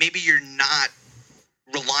 maybe you're not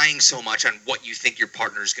relying so much on what you think your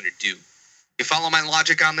partner is going to do. You follow my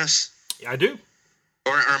logic on this? Yeah, I do.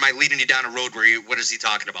 Or am I leading you down a road where what is he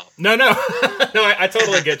talking about? No, I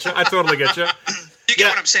totally get you. You get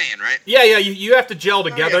what I'm saying, right? Yeah, you have to gel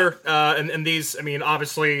together. And these, I mean,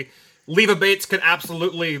 obviously, Leva Bates can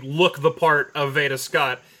absolutely look the part of Veda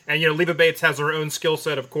Scott. And, Leva Bates has her own skill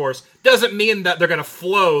set, of course. Doesn't mean that they're going to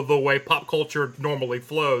flow the way Pop Culture normally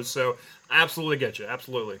flows. So, I absolutely get you.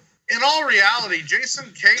 Absolutely. In all reality, Jason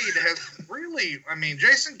Cade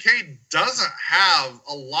Jason Cade doesn't have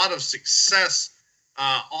a lot of success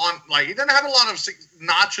he doesn't have a lot of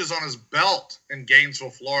notches on his belt in Gainesville,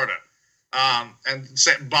 Florida. And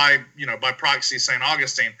by proxy, St.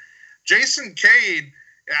 Augustine. Jason Cade,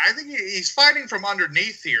 I think he's fighting from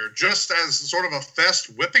underneath here, just as sort of a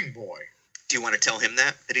Fest whipping boy. Do you want to tell him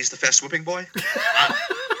that he's the Fest whipping boy?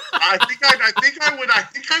 I think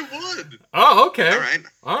I would. Oh, okay.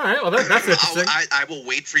 All right. Well, that's interesting. I will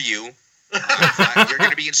wait for you. You're going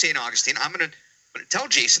to be in St. Augustine. I'm going to tell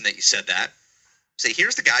Jason that you said that. Say,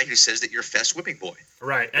 here's the guy who says that you're Fest whipping boy.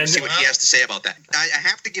 Right. And see what he has to say about that. I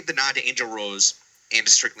have to give the nod to Angel Rose and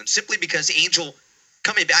to Strickland, simply because Angel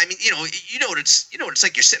coming back. I mean, what it's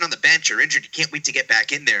like. You're sitting on the bench, you're injured, you can't wait to get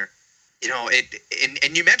back in there.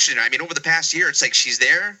 And you mentioned it. I mean, over the past year, it's like she's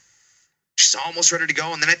there, she's almost ready to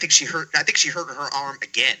go, and then I think she hurt her arm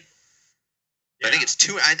again. Yeah. I think it's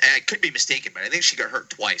two. I could be mistaken, but I think she got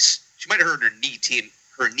hurt twice. She might have hurt her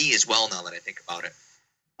knee as well. Now that I think about it.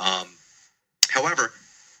 However,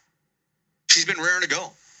 she's been raring to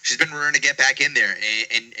go. She's been raring to get back in there,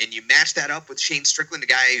 and you match that up with Shane Strickland, a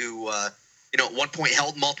guy who, at one point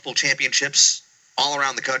held multiple championships all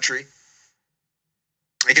around the country.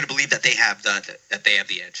 I'm going to believe that they have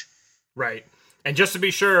the edge. Right. And just to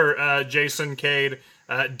be sure, Jason Cade,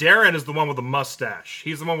 Daryn is the one with the mustache.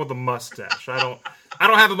 He's the one with the mustache. I I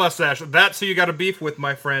don't have a mustache. That's who you got to beef with,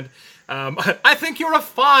 my friend. I think you're a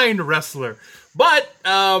fine wrestler. But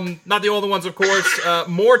not the only ones, of course.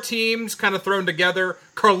 More teams kind of thrown together.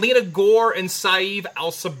 Carlina Gore and Saeed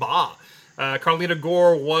Al-Sabah. Carlina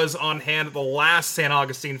Gore was on hand at the last St.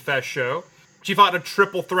 Augustine Fest show. She fought in a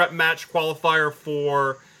triple threat match qualifier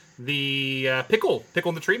for the Pickle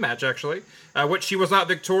in the Tree match, actually, which she was not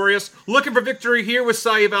victorious. Looking for victory here with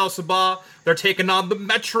Saeed Al-Sabah. They're taking on the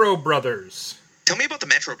Metro Brothers. Tell me about the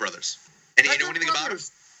Metro Brothers. And you know anything about them?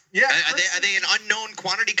 Yeah. Are they an unknown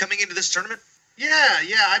quantity coming into this tournament? Yeah.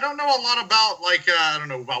 I don't know a lot about,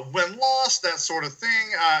 about win-loss, that sort of thing.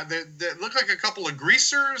 They look like a couple of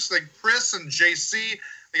greasers, like Chris and JC.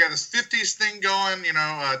 They got this 50s thing going,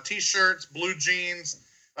 T-shirts, blue jeans,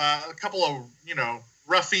 a couple of,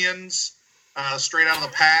 ruffians straight out of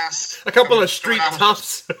the past. A couple of street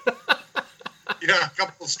toughs. Yeah, a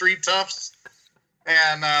couple of street toughs.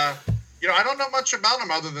 And, I don't know much about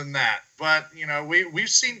them other than that. But, we've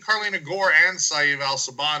seen Carlina Gore and Saeed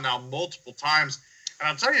Al-Sabah now multiple times. And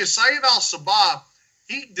I'll tell you, Saeed Al-Sabah,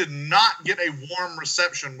 he did not get a warm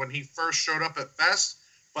reception when he first showed up at Fest,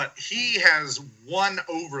 but he has won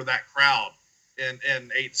over that crowd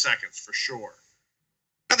in 8 seconds for sure.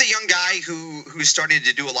 Another young guy who's starting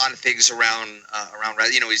to do a lot of things around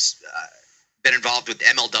he's been involved with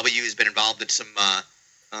MLW. He's been involved in some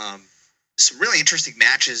really interesting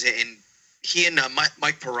matches. And he and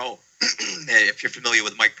Mike Perot, if you're familiar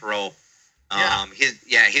with Mike Perot,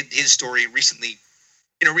 his story recently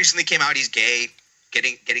came out. He's gay,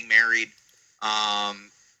 getting married.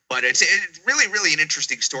 But it's really, really an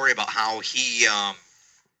interesting story about how he,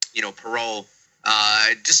 Perot,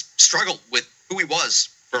 just struggled with who he was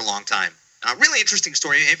for a long time. Really interesting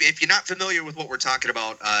story. If you're not familiar with what we're talking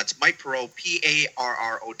about, it's Mike Perot,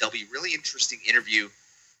 P-A-R-R-O-W. Really interesting interview.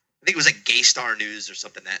 I think it was like Gay Star News or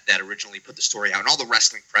something that originally put the story out, and all the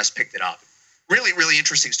wrestling press picked it up. Really, really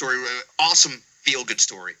interesting story. Awesome, feel-good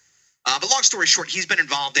story. But long story short, he's been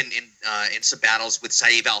involved in some battles with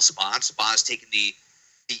Saeed Al-Sabah. Sabah's taken the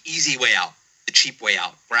easy way out, the cheap way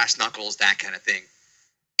out, brass knuckles, that kind of thing.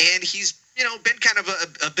 And he's, been kind of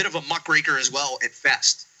a bit of a muckraker as well at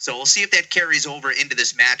Fest. So we'll see if that carries over into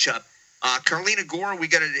this matchup. Carlina Gore, we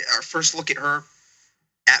got our first look at her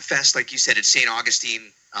at Fest, like you said, at St. Augustine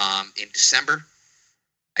in December.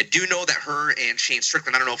 I do know that her and Shane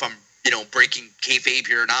Strickland, I don't know if I'm, breaking kayfabe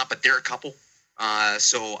here or not, but they're a couple.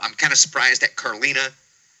 So I'm kind of surprised that Carlina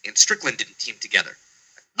and Strickland didn't team together.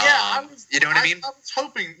 Yeah, you know what I mean?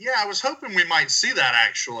 I was hoping we might see that,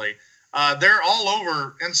 actually. They're all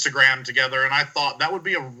over Instagram together, and I thought that would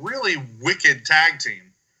be a really wicked tag team.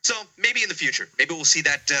 So maybe in the future, maybe we'll see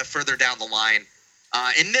that further down the line.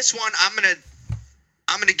 In this one, I'm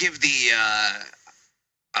gonna give the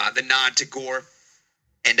nod to Gore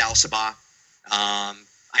and Al-Sabah.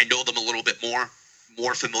 I know them a little bit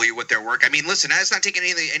more familiar with their work. I mean, listen, that's not taking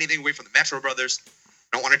anything away from the Metro Brothers.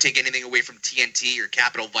 I don't want to take anything away from TNT or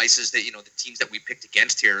Capital Vices, that the teams that we picked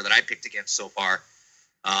against here, or that I picked against so far.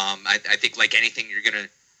 I think, like anything, you're gonna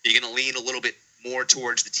lean a little bit more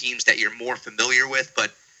towards the teams that you're more familiar with.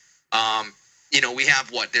 But we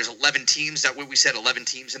have there's 11 teams. That what we said, 11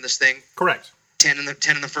 teams in this thing. Correct. 10 in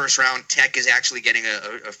the first round. Tech is actually getting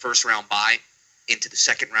a first round bye into the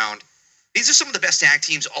second round. These are some of the best tag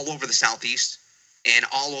teams all over the Southeast and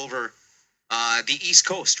all over the East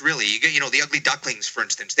Coast, really. You get, the Ugly Ducklings, for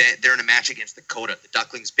instance. They're in a match against Dakota. The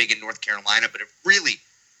Ducklings, big in North Carolina, but have really,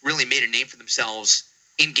 really made a name for themselves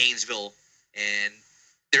in Gainesville, and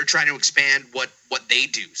they're trying to expand what they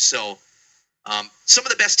do. So some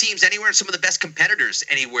of the best teams anywhere, some of the best competitors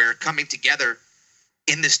anywhere coming together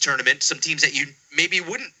in this tournament. Some teams that you maybe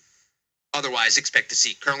wouldn't otherwise expect to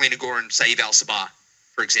see. Carlina Gore and Saeed Al-Sabah,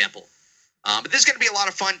 for example. But this is going to be a lot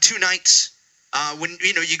of fun. 2 nights. When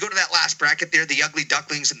you go to that last bracket there, the Ugly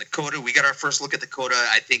Ducklings and Dakota. We got our first look at Dakota,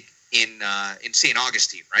 I think, in St.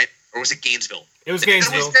 Augustine, right? Or was it Gainesville? It was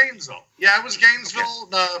Gainesville. It was Gainesville. Yeah, it was Gainesville.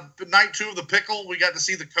 Okay. Night 2 of the Pickle, we got to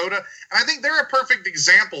see Dakota. And I think they're a perfect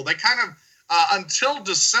example. They kind of, until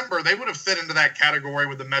December, they would have fit into that category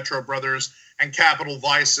with the Metro Brothers and Capital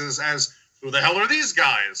Vices as, who the hell are these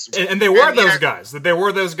guys? And they were those guys. They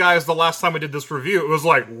were those guys the last time we did this review. It was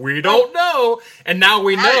like, we don't know, and now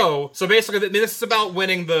we know. So basically, this is about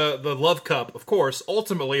winning the Love Cup, of course,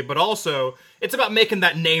 ultimately, but also it's about making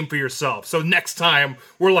that name for yourself. So next time,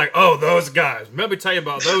 we're like, oh, those guys. Let me tell you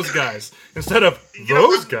about those guys instead of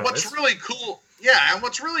those guys. What's really cool, and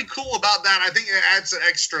what's really cool about that, I think it adds an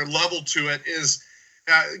extra level to it, is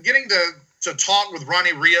getting to talk with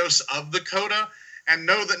Ronnie Rios of Dakota. And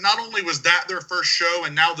know that not only was that their first show,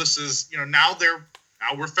 and now this is, now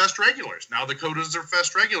we're Fest regulars. Now Dakotas are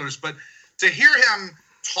Fest regulars. But to hear him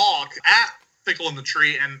talk at Pickle in the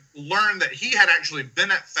Tree and learn that he had actually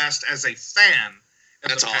been at Fest as a fan.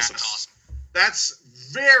 That's awesome. That's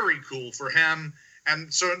very cool for him.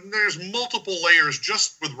 And so there's multiple layers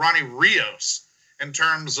just with Ronnie Rios in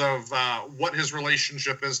terms of what his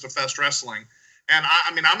relationship is to Fest Wrestling. And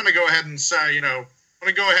I mean, I'm going to go ahead and say, I'm going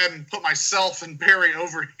to go ahead and put myself and Perry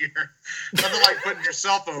over here. Nothing like putting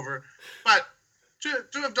yourself over. But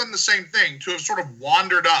to have done the same thing, to have sort of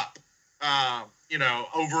wandered up,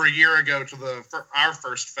 over a year ago to our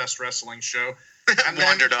first Fest Wrestling show. And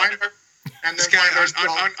wandered up. And this then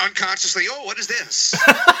guy unconsciously, oh, what is this?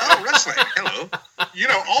 Oh, wrestling. Hello.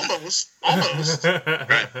 Almost.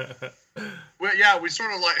 Right. Well, yeah, we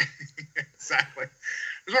sort of like, exactly.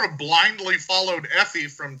 We sort of blindly followed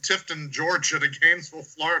Effy from Tifton, Georgia to Gainesville,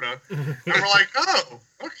 Florida. And we're like, oh,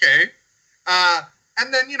 okay.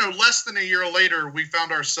 And then, less than a year later, we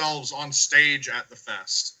found ourselves on stage at the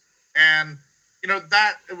Fest. And,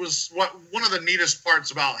 that it was one of the neatest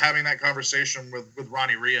parts about having that conversation with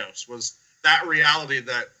Ronnie Rios was that reality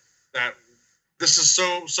that this is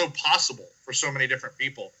so possible for so many different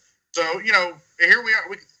people. So, here we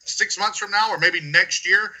are 6 months from now, or maybe next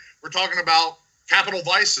year, we're talking about Capital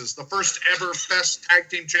Vices, the first ever Fest tag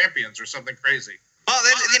team champions or something crazy. Well,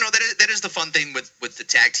 that is the fun thing with the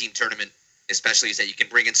tag team tournament, especially, is that you can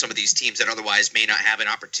bring in some of these teams that otherwise may not have an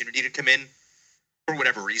opportunity to come in for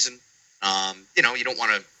whatever reason. You don't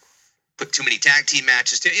want to put too many tag team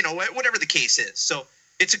matches to, whatever the case is. So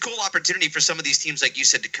it's a cool opportunity for some of these teams, like you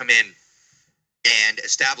said, to come in and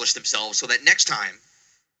establish themselves so that next time,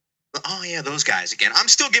 oh yeah, those guys again. I'm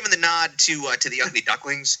still giving the nod to the Ugly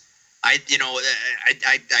Ducklings. I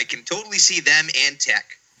can totally see them and Tech,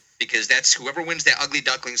 because that's whoever wins that Ugly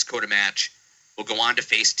Ducklings Coda match will go on to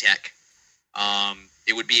face Tech.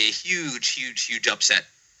 It would be a huge upset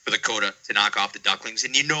for the Coda to knock off the Ducklings,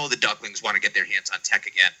 and the Ducklings want to get their hands on Tech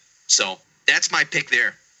again. So that's my pick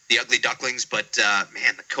there, the Ugly Ducklings. But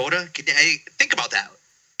man, the Coda, think about that.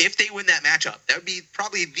 If they win that matchup, that would be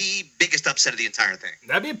probably the biggest upset of the entire thing.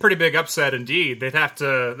 That'd be a pretty big upset indeed.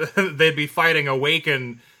 They'd be fighting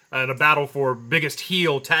Awaken in a battle for biggest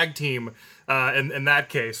heel tag team in that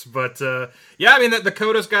case. But the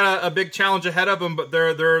Coda's got a big challenge ahead of them, but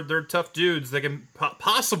they're tough dudes. They can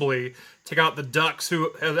possibly take out the Ducks,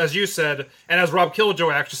 who, as you said, and as Rob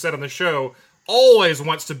Killjoy actually said on the show, always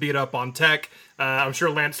wants to beat up on Tech. I'm sure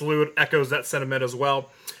Lance Lude echoes that sentiment as well.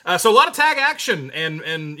 So a lot of tag action, and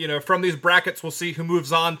from these brackets, we'll see who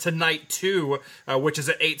moves on to night 2, which is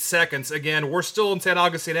at 8 seconds. Again, we're still in St.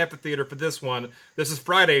 Augustine Amphitheater for this one. This is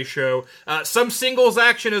Friday's show. Some singles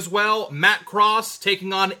action as well. Matt Cross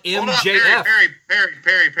taking on MJF.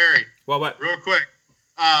 Perry. Well, what? Real quick.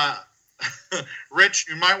 Rich,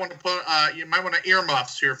 you might want to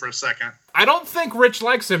earmuffs here for a second. I don't think Rich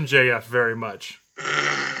likes MJF very much.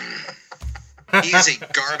 He is a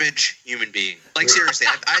garbage human being. Like, seriously,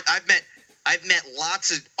 I've met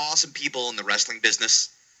lots of awesome people in the wrestling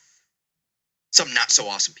business. Some not so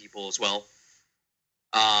awesome people as well.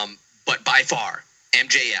 But by far,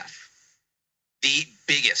 MJF, the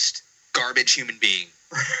biggest garbage human being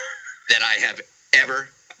that I have ever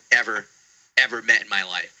met in my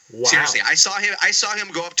life. Wow. Seriously, I saw him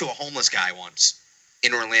go up to a homeless guy once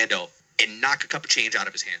in Orlando and knock a cup of change out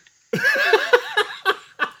of his hand.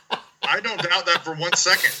 I don't doubt that for 1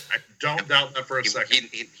 second. I don't doubt that for a second.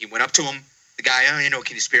 He went up to him, the guy,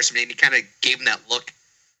 can you spare some? And he kind of gave him that look,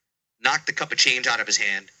 knocked the cup of change out of his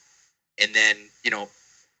hand, and then,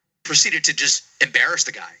 proceeded to just embarrass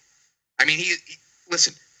the guy. I mean,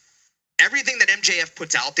 listen, everything that MJF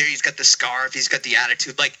puts out there, he's got the scarf, he's got the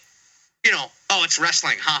attitude, like, oh, it's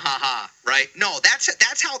wrestling, ha ha ha, right? No,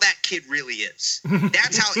 that's how that kid really is.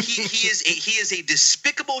 That's how he is a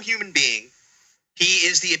despicable human being. He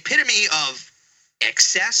is the epitome of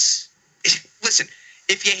excess. Listen,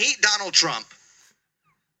 if you hate Donald Trump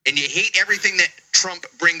and you hate everything that Trump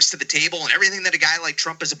brings to the table and everything that a guy like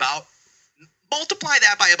Trump is about, multiply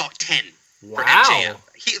that by about 10 for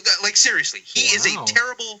MJF. Seriously, he is a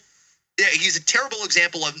terrible. He's a terrible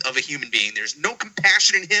example of a human being. There's no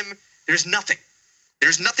compassion in him. There's nothing.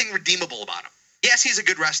 There's nothing redeemable about him. Yes, he's a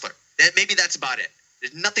good wrestler. Maybe that's about it.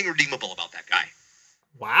 There's nothing redeemable about that guy.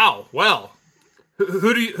 Wow. Well,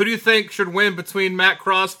 who do you think should win between Matt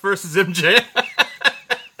Cross versus MJF?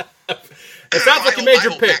 It sounds like you made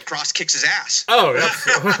your pick. Matt Cross kicks his ass. Oh, that's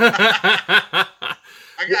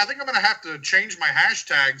I think I'm going to have to change my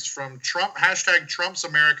hashtags from hashtag Trump's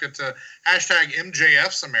America to hashtag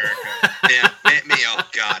MJF's America. Yeah, me. Oh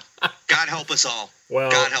God, God help us all.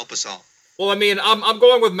 Well, God help us all. Well, I mean, I'm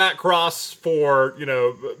going with Matt Cross for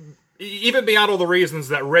even beyond all the reasons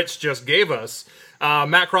that Rich just gave us.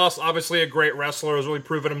 Matt Cross, obviously a great wrestler, has really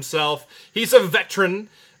proven himself. He's a veteran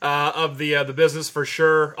of the business for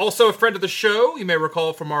sure. Also a friend of the show, you may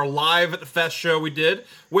recall from our Live at the Fest show we did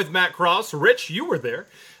with Matt Cross. Rich, you were there,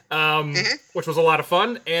 which was a lot of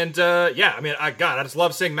fun. And I just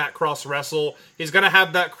love seeing Matt Cross wrestle. He's going to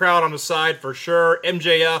have that crowd on his side for sure.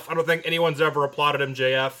 MJF, I don't think anyone's ever applauded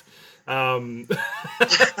MJF. He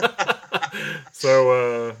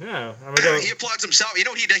applauds himself. You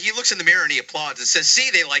know, he looks in the mirror and he applauds and says, "See,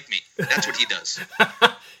 they like me." That's what he does.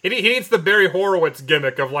 He needs the Barry Horowitz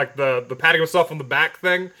gimmick of like the patting himself on the back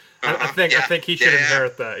thing. I think he should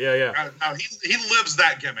inherit that. Yeah. He lives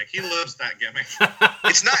that gimmick.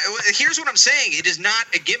 It's not. Here's what I'm saying. It is not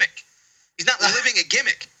a gimmick. He's not living a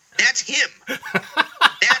gimmick. That's him.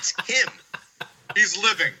 That's him. He's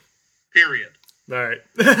living. Period. All right.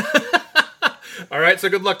 All right, so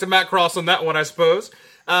good luck to Matt Cross on that one, I suppose.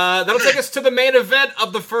 That'll take us to the main event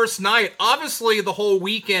of the first night. Obviously, the whole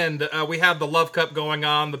weekend, we have the Love Cup going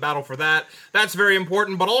on, the battle for that. That's very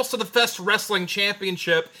important, but also the Fest Wrestling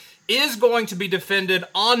Championship is going to be defended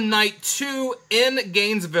on night 2 in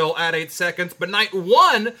Gainesville at 8 seconds. But night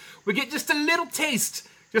 1, we get just a little taste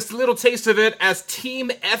of it as Team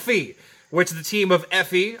Effy, which is the team of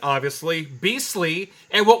Effy, obviously, Beastly,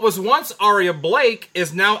 and what was once Aria Blake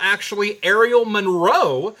is now actually Ariel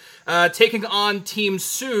Monroe, taking on Team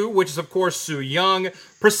Sue, which is, of course, Sue Young,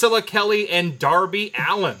 Priscilla Kelly, and Darby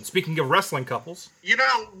Allin. Speaking of wrestling couples. You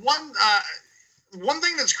know, one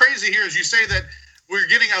thing that's crazy here is you say that we're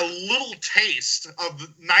getting a little taste of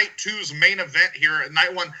night 2's main event here at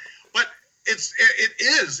night 1, but it's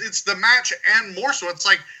the match and more so. It's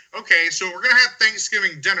like, okay, so we're going to have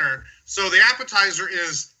Thanksgiving dinner, so the appetizer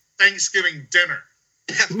is Thanksgiving dinner.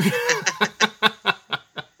 That's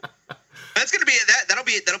going to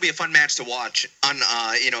be that'll be a fun match to watch on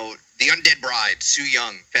the Undead Bride, Sue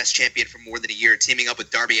Young, Fest champion for more than a year, teaming up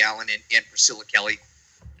with Darby Allin and Priscilla Kelly.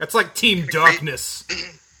 That's like Team Darkness.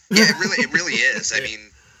 Yeah, it really is. I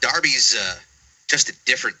mean, Darby's just a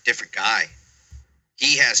different guy.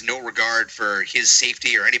 He has no regard for his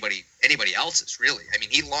safety or anybody else's, really. I mean,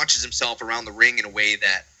 he launches himself around the ring in a way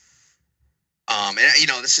that,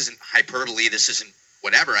 this isn't hyperbole, this isn't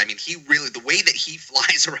whatever. I mean, the way that he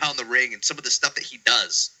flies around the ring and some of the stuff that he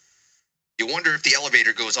does, you wonder if the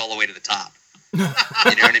elevator goes all the way to the top. You know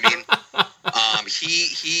what I mean?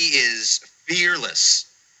 He is fearless.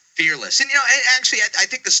 And, actually, I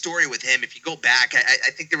think the story with him, if you go back,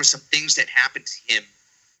 I think there were some things that happened to him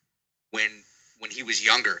when he was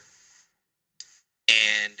younger.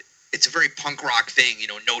 And it's a very punk rock thing,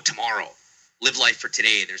 no tomorrow. Live life for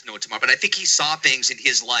today, there's no tomorrow. But I think he saw things in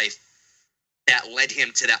his life that led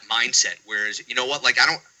him to that mindset. Whereas, you know what, like I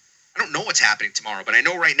don't know what's happening tomorrow, but I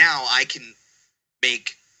know right now I can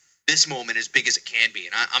make this moment as big as it can be.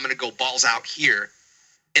 And I'm going to go balls out here.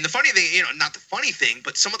 And the funny thing, not the funny thing,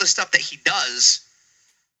 but some of the stuff that he does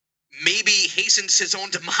maybe hastens his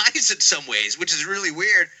own demise in some ways, which is really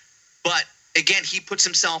weird. But again, he puts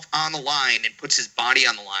himself on the line and puts his body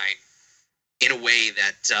on the line in a way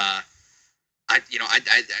that I don't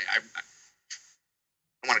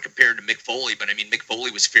want to compare it to Mick Foley, but I mean, Mick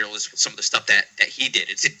Foley was fearless with some of the stuff that he did.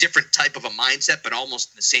 It's a different type of a mindset, but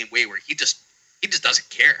almost in the same way where he just doesn't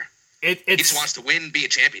care. He just wants to win, be a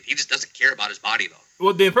champion. He just doesn't care about his body, though.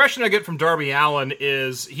 Well, the impression I get from Darby Allin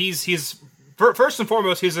is he's first and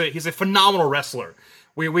foremost he's a phenomenal wrestler.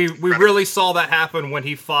 We really saw that happen when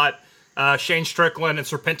he fought Shane Strickland and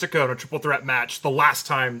Serpentico in a triple threat match the last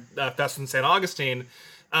time Fest in St. Augustine.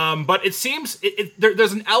 But it seems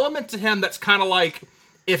there's an element to him that's kind of like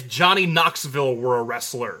if Johnny Knoxville were a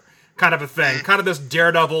wrestler, kind of a thing, kind of this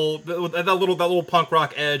daredevil, that little punk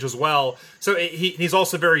rock edge as well. So he's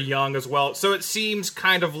also very young as well. So it seems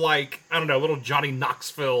kind of like, I don't know, little Johnny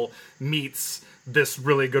Knoxville meets this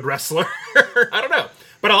really good wrestler. I don't know,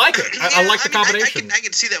 but I like it. I like the combination. I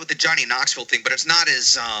can see that with the Johnny Knoxville thing, but it's not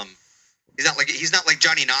as he's not like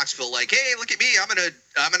Johnny Knoxville. Like, hey, look at me, I'm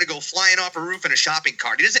gonna go flying off a roof in a shopping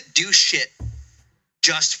cart. He doesn't do shit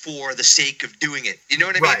just for the sake of doing it. You know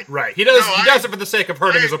what I mean? Right. He does it for the sake of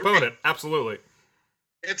hurting his opponent. Absolutely.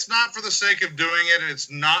 It's not for the sake of doing it, and it's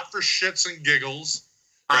not for shits and giggles,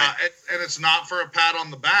 right. And it's not for a pat on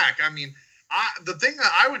the back. I mean, the thing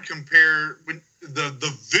that I would compare when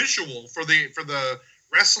the visual for the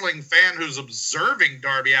wrestling fan who's observing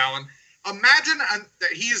Darby Allin, imagine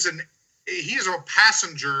that he is a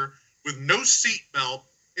passenger with no seatbelt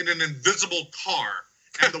in an invisible car.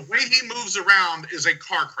 And the way he moves around is a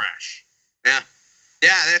car crash. Yeah,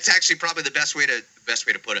 that's actually probably the best way to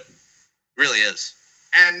put it. It really is.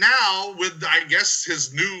 And now with, I guess,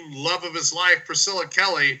 his new love of his life, Priscilla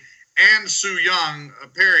Kelly, and Su Yung,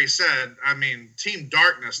 Perry said, I mean, Team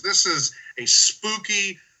Darkness, this is a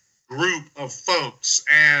spooky group of folks.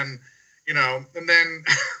 And, you know, and then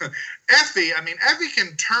Effy, I mean, Effy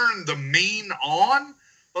can turn the mean on,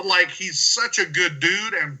 but, like, he's such a good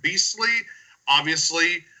dude and beastly,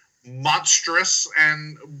 obviously monstrous,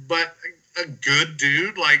 but a good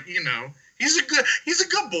dude. Like, you know, he's a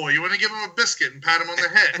good boy. You want to give him a biscuit and pat him on the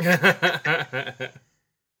head.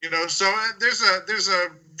 You know, so there's a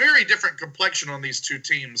very different complexion on these two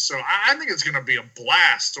teams. So I think it's going to be a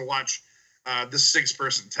blast to watch this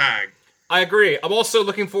 6-person tag. I agree. I'm also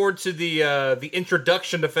looking forward to the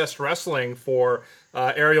introduction to Fest Wrestling for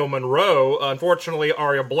Ariel Monroe. Unfortunately,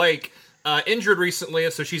 Aria Blake injured recently,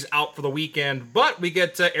 so she's out for the weekend. But we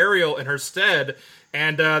get Ariel in her stead,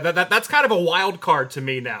 and that's kind of a wild card to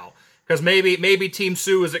me now. Because maybe Team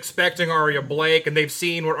Sue is expecting Aria Blake, and they've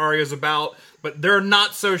seen what Aria's about, but they're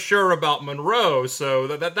not so sure about Monroe. So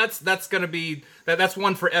that's going to be that's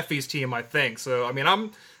one for Effy's team, I think. So I mean,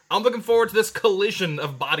 I'm looking forward to this collision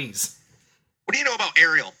of bodies. What do you know about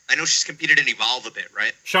Ariel? I know she's competed in Evolve a bit,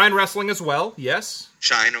 right? Shine Wrestling as well, yes.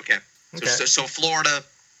 Shine, okay. So Florida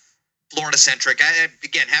centric. I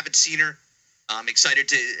again haven't seen her. I'm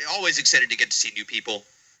always excited to get to see new people.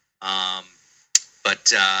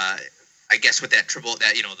 But I guess with that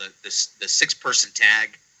the 6-person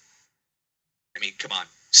tag. I mean, come on,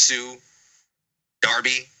 Sue,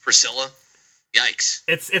 Darby, Priscilla. Yikes!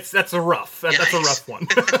 That's a rough one.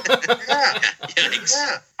 Yeah. Yikes!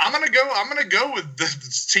 Yeah, I'm gonna go with the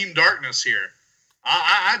Team Darkness here.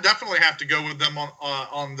 I definitely have to go with them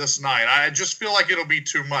on this night. I just feel like it'll be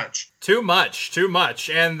too much. Too much.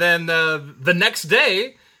 And then the next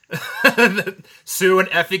day, Sue and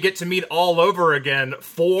Effy get to meet all over again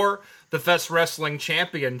for the Fest Wrestling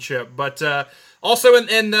Championship. But also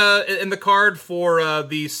in the card for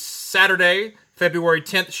the Saturday, February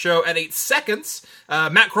 10th show at 8 seconds,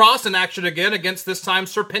 Matt Cross in action again against this time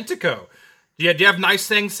Serpentico. Do you have nice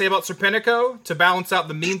things to say about Serpentico to balance out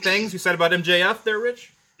the mean things you said about MJF there,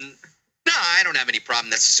 Rich? No, I don't have any problem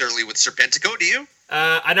necessarily with Serpentico. Do you?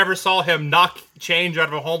 I never saw him knock change out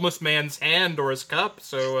of a homeless man's hand or his cup,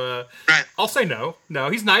 so right. I'll say no. No,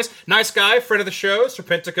 he's nice. Nice guy, friend of the show,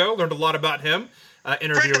 Serpentico. Learned a lot about him.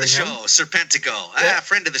 Interviewing friend of the him. show, Serpentico. Yeah.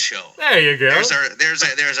 Friend of the show. There you go.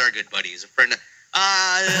 There's our good buddy. He's a friend.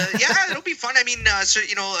 Yeah, it'll be fun. I mean,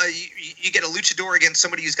 you get a luchador against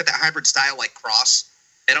somebody who's got that hybrid style like Cross.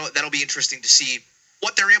 That'll be interesting to see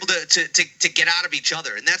what they're able to get out of each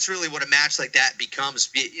other, and that's really what a match like that becomes.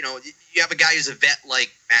 You know, you have a guy who's a vet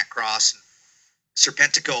like Matt Cross and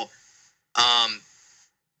Serpentico. I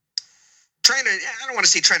don't want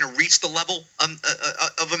to say trying to reach the level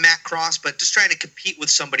of a Matt Cross, but just trying to compete with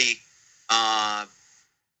somebody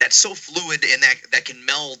that's so fluid and that can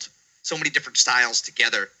meld so many different styles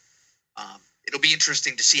together. It'll be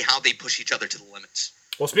interesting to see how they push each other to the limits.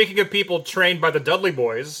 Well, speaking of people trained by the Dudley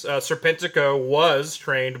Boys, Serpentico was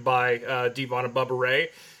trained by Devon and Bubba Ray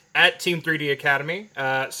at Team 3D Academy.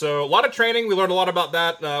 So a lot of training. We learned a lot about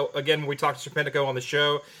that, again, when we talked to Serpentico on the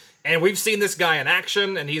show. And we've seen this guy in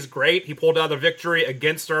action, and he's great. He pulled out the victory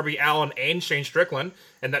against Darby Allin and Shane Strickland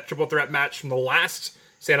in that triple threat match from the last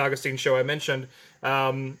St. Augustine show I mentioned.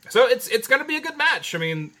 So it's going to be a good match. I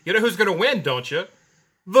mean, you know who's going to win, don't you?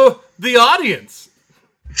 The audience.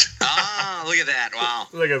 Ah, look at that. Wow.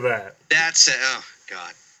 Look at that. That's, oh,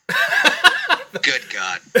 God. Good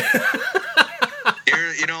God.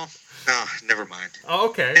 Oh, never mind. Oh,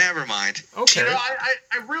 okay. Never mind. Okay. You know,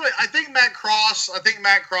 I think Matt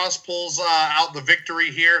Cross pulls out the victory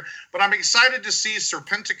here, but I'm excited to see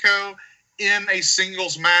Serpentico in a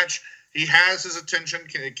singles match. He has his attention,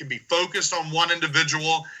 can be focused on one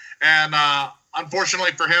individual, and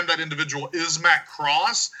unfortunately for him, that individual is Matt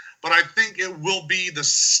Cross, but I think it will be the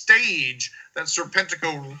stage that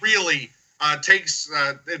Serpentico really takes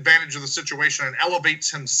advantage of the situation and elevates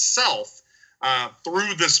himself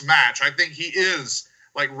through this match. I think he is,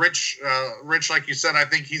 like Rich, like you said, I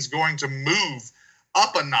think he's going to move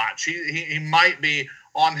up a notch. He might be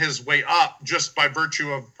on his way up just by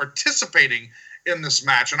virtue of participating in this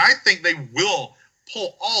match. And I think they will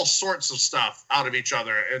pull all sorts of stuff out of each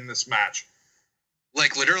other in this match.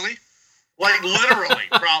 Like literally? Like literally,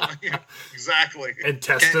 probably. Yeah, exactly.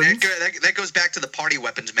 Intestines. That goes back to the party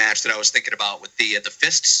weapons match that I was thinking about with the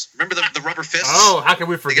fists. Remember the rubber fists? Oh, how can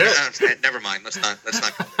we forget? Never mind. Let's not go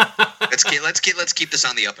there. Let's keep this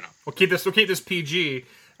on the up and up. We'll keep this PG.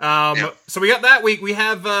 Yeah. So we got that. We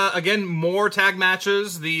have again more tag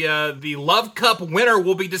matches. The Love Cup winner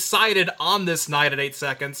will be decided on this night at 8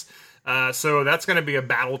 seconds. So that's going to be a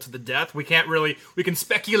battle to the death. We can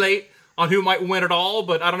speculate on who might win it all,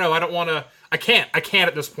 but I don't know. I can't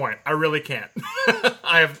at this point. I really can't.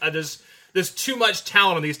 There's too much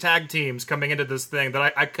talent on these tag teams coming into this thing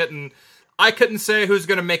that I couldn't say who's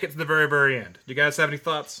going to make it to the very, very end. Do you guys have any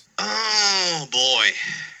thoughts? Oh, boy. I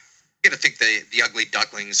gotta think the Ugly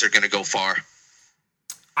Ducklings are going to go far.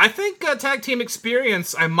 I think tag team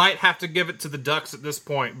experience, I might have to give it to the Ducks at this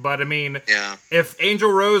point. But, I mean, if Angel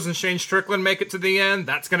Rose and Shane Strickland make it to the end,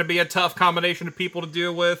 that's going to be a tough combination of people to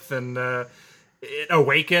deal with. And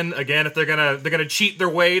Awaken, again, if they're gonna cheat their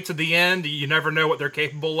way to the end, you never know what they're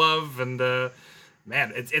capable of. And,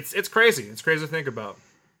 man, it's crazy. It's crazy to think about.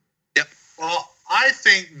 Yep. Well, I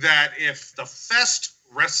think that if the Fest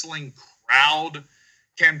wrestling crowd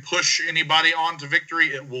can push anybody on to victory,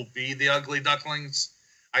 it will be the Ugly Ducklings.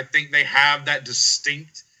 I think they have that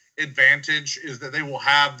distinct advantage, is that they will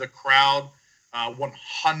have the crowd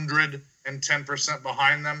 110%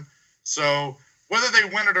 behind them. So whether they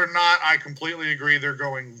win it or not, I completely agree. They're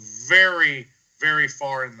going very, very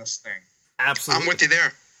far in this thing. Absolutely. I'm with you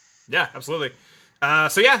there. Yeah, absolutely.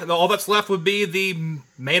 All that's left would be the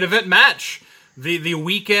main event match. The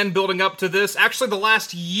weekend building up to this, actually the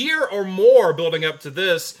last year or more building up to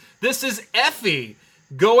this. This is Effy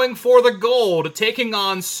going for the gold, taking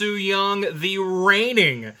on Su Yung, the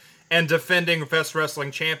reigning and defending Fest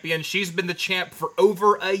Wrestling champion. She's been the champ for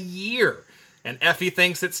over a year, and Effy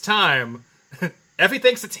thinks it's time. Effy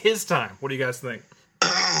thinks it's his time. What do you guys think?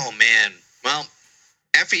 Oh, man. Well,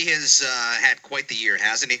 Effy has had quite the year,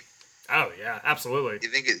 hasn't he? Oh, yeah, absolutely. You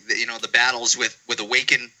think, the battles with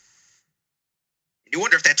Awaken, you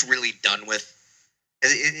wonder if that's really done with.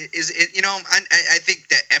 Is it, I think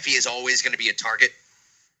that Effy is always going to be a target.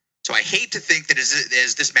 So I hate to think that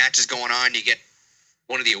as this match is going on, you get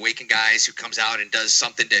one of the Awaken guys who comes out and does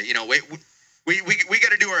something to, we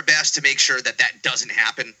got to do our best to make sure that doesn't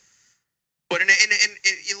happen. But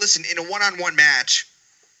listen, in a one-on-one match,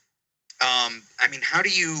 I mean, how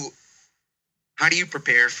do you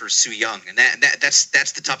prepare for Su Yung? And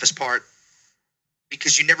that's the toughest part,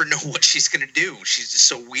 because you never know what she's going to do. She's just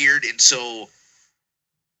so weird and so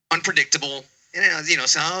unpredictable. And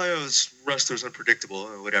wrestler's unpredictable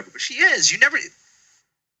or whatever, but she is. She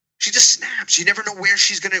just snaps. You never know what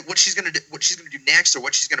she's gonna do next, or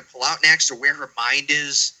what she's gonna pull out next, or where her mind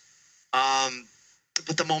is.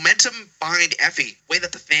 But the momentum behind Effy, the way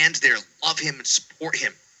that the fans there love him and support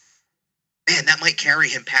him, man, that might carry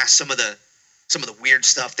him past some of the weird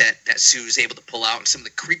stuff that Sue's able to pull out, and some of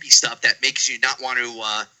the creepy stuff that makes you not want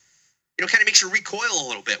to, kind of makes you recoil a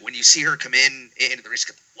little bit when you see her come in, and the risk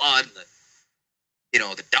of the blood, and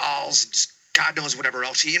the dolls, and just God knows whatever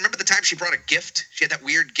else. You remember the time she brought a gift? She had that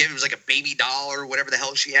weird gift. It was like a baby doll or whatever the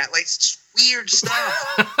hell she had. Like, it's just weird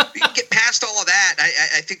stuff. You can get past all of that.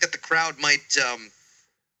 I think that the crowd might,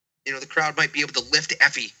 be able to lift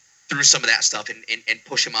Effy through some of that stuff and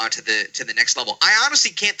push him on to the next level. I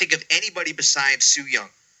honestly can't think of anybody besides Su Yung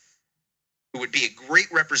who would be a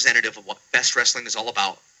great representative of what Fest Wrestling is all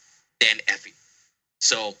about than Effy.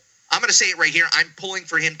 So I'm going to say it right here. I'm pulling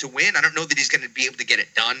for him to win. I don't know that he's going to be able to get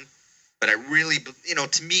it done, but I really,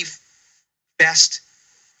 to me, Fest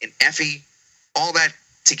and Effy, all that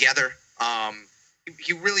together,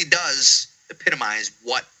 he really does epitomize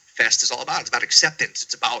what Fest is all about. It's about acceptance.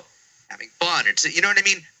 It's about having fun. It's, you know what I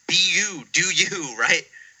mean? Be you, do you, right?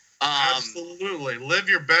 Absolutely. Live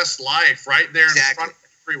your best life right there in front of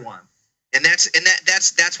everyone. And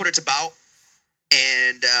that's what it's about.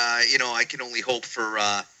 And I can only hope for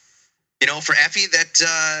for Effy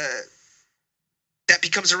that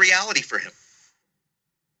becomes a reality for him.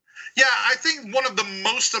 Yeah, I think one of the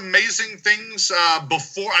most amazing things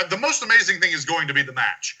the most amazing thing is going to be the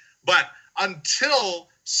match. But until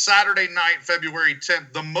Saturday night, February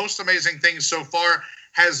 10th, the most amazing thing so far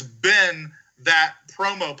has been that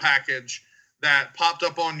promo package that popped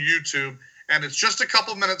up on YouTube. And it's just a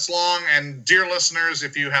couple minutes long. And dear listeners,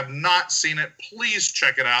 if you have not seen it, please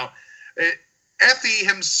check it out. Effy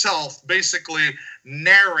himself basically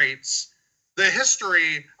narrates the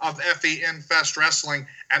history of Effy in Fest Wrestling,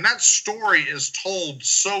 and that story is told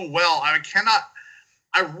so well. I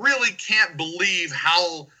really can't believe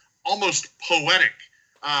how almost poetic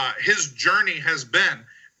his journey has been,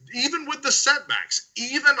 even with the setbacks,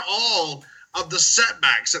 even all of the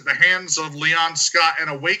setbacks at the hands of Leon Scott and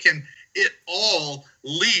Awaken. It all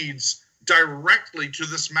leads directly to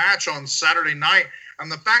this match on Saturday night.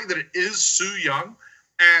 And the fact that it is Su Yung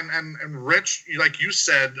and Rich, like you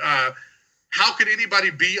said, how could anybody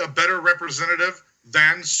be a better representative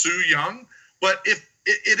than Su Yung? But if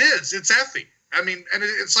it is, it's Effy. I mean, and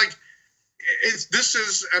it's like,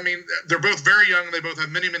 they're both very young. They both have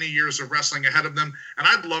many, many years of wrestling ahead of them, and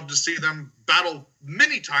I'd love to see them battle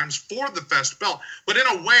many times for the Fest belt. But in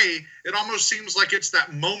a way, it almost seems like it's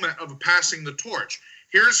that moment of passing the torch.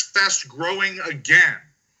 Here's Fest growing again,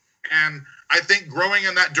 and I think growing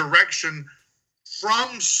in that direction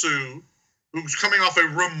from Sue, who's coming off a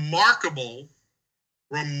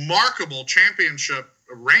remarkable championship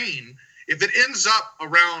reign. If it ends up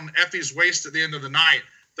around Effy's waist at the end of the night,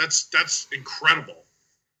 that's incredible.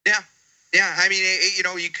 Yeah. I mean,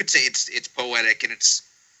 you could say it's poetic, and it's,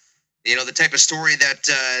 the type of story that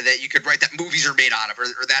you could write that movies are made out of,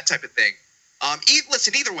 or that type of thing.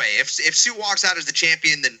 Listen, either way, if Sue walks out as the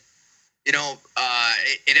champion, then it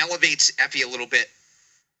elevates Effy a little bit.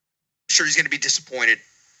 I'm sure he's going to be disappointed,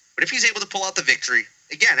 but if he's able to pull out the victory,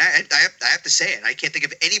 again, I have to say it. I can't think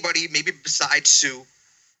of anybody, maybe besides Sue,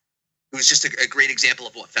 who's just a great example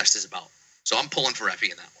of what Fest is about. So I'm pulling for Effy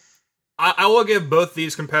in that one. I will give both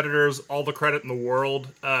these competitors all the credit in the world.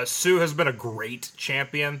 Sue has been a great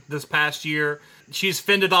champion this past year. She's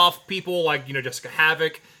fended off people like, Jessica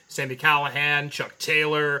Havoc, Sami Callihan, Chuck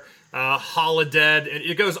Taylor, Holodead.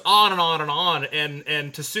 It goes on and on and on.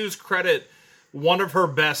 And to Sue's credit, one of her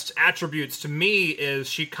best attributes to me is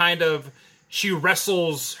she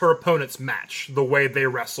wrestles her opponent's match the way they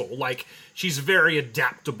wrestle. Like, she's very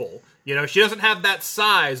adaptable. She doesn't have that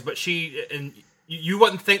size, but you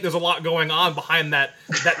wouldn't think there's a lot going on behind that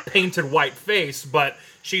painted white face, but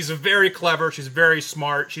she's very clever, she's very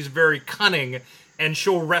smart, she's very cunning, and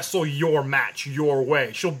she'll wrestle your match your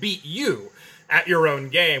way. She'll beat you at your own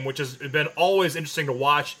game, which has been always interesting to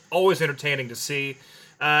watch, always entertaining to see,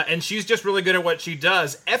 and she's just really good at what she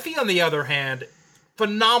does. Effy, on the other hand,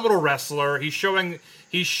 phenomenal wrestler. She's shown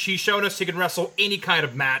us he can wrestle any kind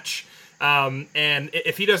of match. And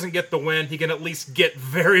if he doesn't get the win, he can at least get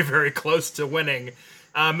very, very close to winning.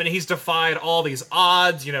 And he's defied all these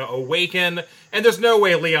odds, Awaken. And there's no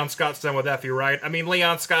way Leon Scott's done with Effy, right? I mean,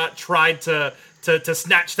 Leon Scott tried to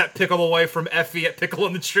snatch that pickle away from Effy at Pickle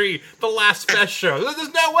in the Tree, the last Fest show.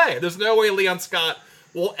 There's no way. There's no way Leon Scott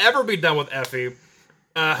will ever be done with Effy.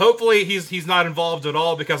 Hopefully he's not involved at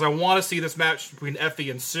all, because I want to see this match between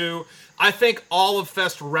Effy and Sue. I think all of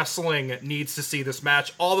Fest Wrestling needs to see this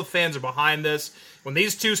match. All the fans are behind this. When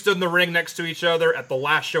these two stood in the ring next to each other at the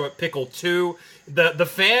last show at Pickle 2, the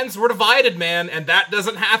fans were divided, man, and that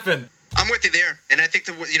doesn't happen. I'm with you there, and I think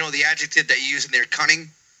the adjective that you use in there,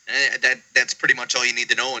 cunning, that's pretty much all you need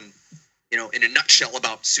to know, and in a nutshell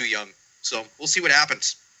about Sue Young. So we'll see what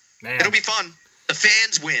happens. Man. It'll be fun. The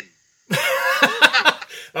fans win.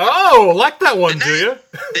 Oh, like that one, do you?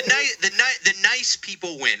 The nice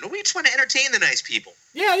people win. We just want to entertain the nice people.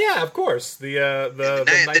 Yeah, of course. The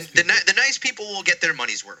nice people will get their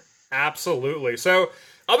money's worth. Absolutely. So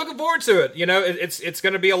I'm looking forward to it. It's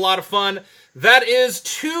going to be a lot of fun. That is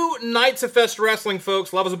 2 nights of Fest Wrestling,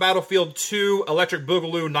 folks. Levels of Battlefield 2, Electric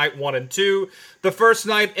Boogaloo, Night 1 and 2. The first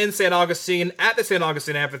night in St. Augustine at the St.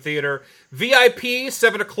 Augustine Amphitheater. VIP,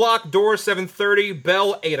 7 o'clock, doors 7:30,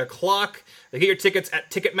 bell 8 o'clock. Get your tickets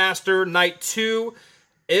at Ticketmaster. Night 2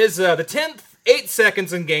 is the 10th, 8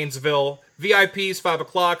 seconds in Gainesville. VIPs, 5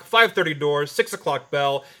 o'clock, 5:30 doors, 6 o'clock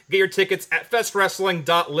bell. Get your tickets at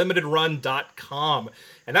festwrestling.limitedrun.com.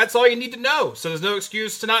 And that's all you need to know. So there's no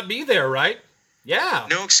excuse to not be there, right? Yeah.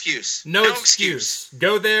 No excuse. No excuse.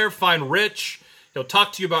 Go there, find Rich. He'll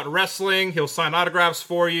talk to you about wrestling. He'll sign autographs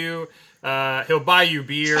for you. He'll buy you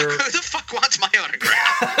beer. Who the fuck wants my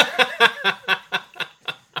autograph?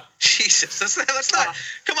 Jesus, let's not.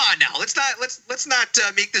 Come on now, let's not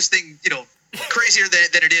make this thing crazier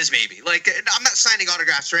than it is. Maybe I'm not signing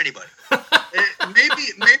autographs for anybody.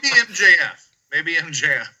 Maybe MJF. Maybe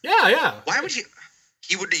MJF. Yeah. Why would you?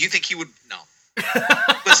 He would. You think he would? No.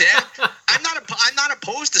 Listen, I'm not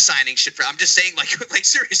opposed to signing shit for. I'm just saying, like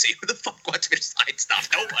seriously, who the fuck wants me to sign stuff?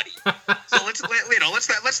 Nobody. So let's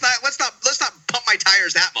not pump my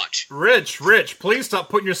tires that much. Rich, please stop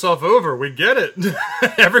putting yourself over. We get it.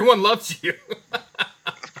 Everyone loves you. Oh,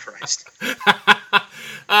 Christ.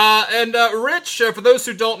 And Rich, for those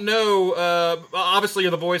who don't know, obviously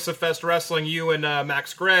you're the voice of Fest Wrestling, you and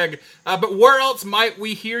Max Gregg. But where else might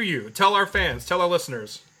we hear you? Tell our fans, tell our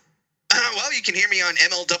listeners. Well, you can hear me on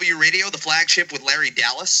MLW Radio, the flagship with Larry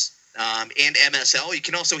Dallas, and MSL. You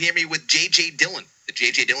can also hear me with J.J. Dillon, the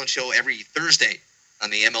J.J. Dillon Show, every Thursday on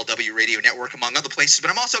the MLW Radio Network, among other places. But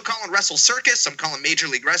I'm also calling Wrestlecircus. I'm calling Major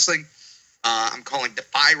League Wrestling. I'm calling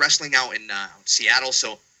Defy Wrestling out in Seattle.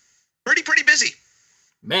 So pretty busy.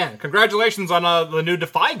 Man, congratulations on the new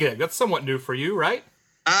Defy gig. That's somewhat new for you, right?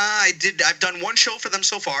 I've done one show for them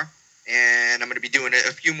so far, and I'm going to be doing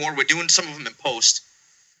a few more. We're doing some of them in post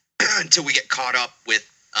until we get caught up with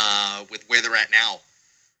with where they're at now.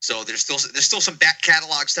 So there's still some back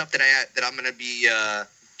catalog stuff that I'm going to be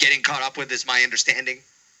getting caught up with, is my understanding,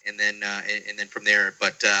 and then from there.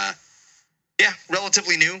 But yeah,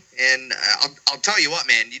 relatively new, and I'll tell you what,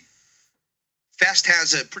 man, Fest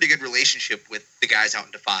has a pretty good relationship with the guys out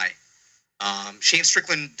in Defy. Shane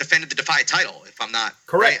Strickland defended the Defy title, if I'm not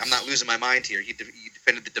correct. Right? I'm not losing my mind here. He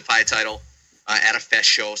defended the Defy title at a Fest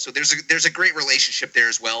show, so there's a great relationship there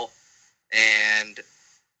as well. And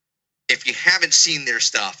if you haven't seen their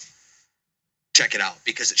stuff, check it out,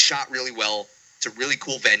 because it's shot really well. It's a really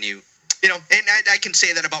cool venue. You know, and I can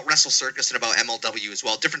say that about Wrestlecircus and about MLW as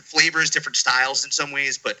well. Different flavors, different styles in some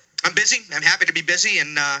ways, but I'm busy. I'm happy to be busy,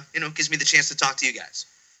 and it gives me the chance to talk to you guys.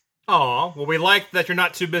 Aw, well, we like that you're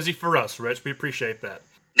not too busy for us, Rich. We appreciate that.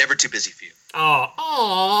 Never too busy for you.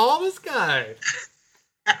 Aw, this guy.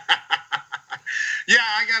 Yeah,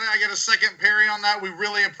 I got a second Perry on that. We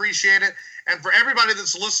really appreciate it. And for everybody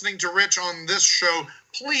that's listening to Rich on this show,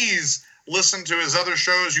 please listen to his other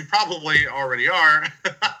shows. You probably already are.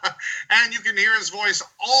 And you can hear his voice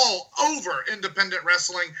all over independent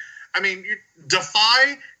wrestling. I mean,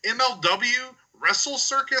 Defy, MLW,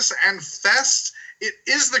 Wrestlecircus, and Fest. It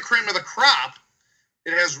is the cream of the crop.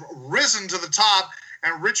 It has risen to the top.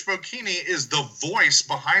 And Rich Bocchini is the voice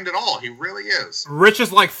behind it all. He really is. Rich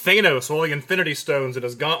is like Thanos holding Infinity Stones in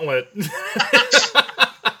his gauntlet. I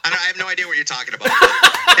have no idea what you're talking about.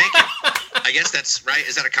 Thank you. I guess that's right.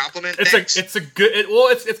 Is that a compliment? It's a good.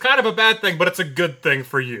 It's kind of a bad thing, but it's a good thing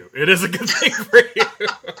for you. It is a good thing for you.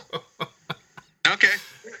 Okay.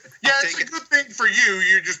 Yeah, it's a good thing for you.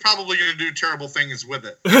 You're just probably going to do terrible things with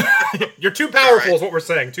it. You're too powerful, is what we're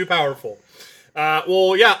saying. Too powerful.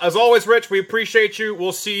 Well, yeah, as always, Rich, we appreciate you.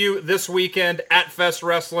 We'll see you this weekend at Fest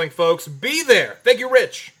Wrestling, folks. Be there. Thank you,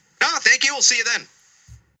 Rich. Thank you. We'll see you then.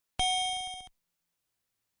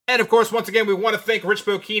 And, of course, once again, we want to thank Rich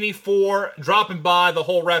Bocchini for dropping by the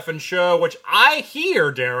whole Reffin' Show, which I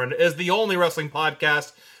hear, Daryn, is the only wrestling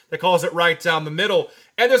podcast that calls it right down the middle.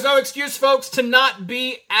 And there's no excuse, folks, to not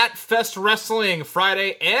be at Fest Wrestling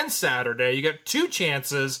Friday and Saturday. You get 2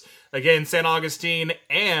 chances. Again, St. Augustine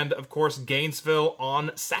and, of course, Gainesville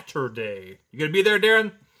on Saturday. You going to be there,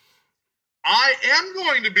 Daryn? I am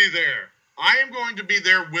going to be there. I am going to be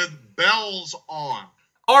there with bells on.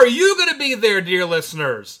 Are you going to be there, dear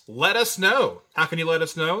listeners? Let us know. How can you let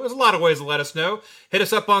us know? There's a lot of ways to let us know. Hit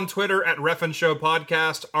us up on Twitter at Reffin Show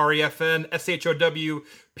Podcast,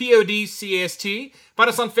 REFNSHOWPODCAST. Find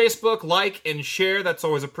us on Facebook, like and share. That's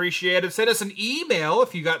always appreciated. Send us an email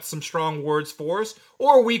if you got some strong words for us,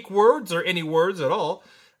 or weak words, or any words at all.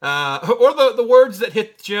 Or the words that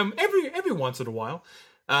hit the gym every once in a while.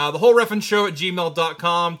 The whole Reffin Show at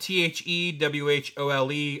gmail.com,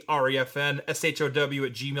 THEWHOLEREFNSHOW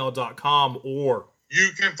at gmail.com, or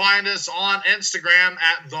you can find us on Instagram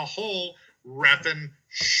at the whole Reffin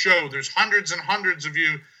Show. There's hundreds and hundreds of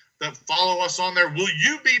you that follow us on there. Will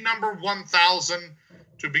you be number 1,000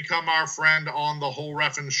 to become our friend on the whole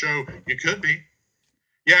Reffin Show? You could be.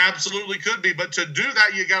 You absolutely could be. But to do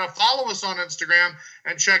that, you got to follow us on Instagram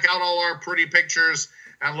and check out all our pretty pictures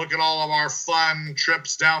and look at all of our fun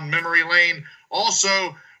trips down memory lane.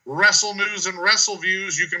 Also, Wrestle News and Wrestle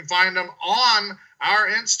Views, you can find them on our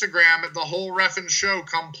Instagram at The Whole Reffin' Show.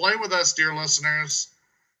 Come play with us, dear listeners.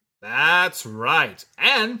 That's right.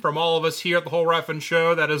 And from all of us here at The Whole Reffin'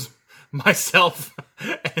 Show, that is myself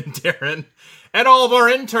and Daryn, and all of our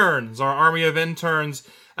interns, our army of interns.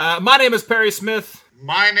 My name is Perry Smith.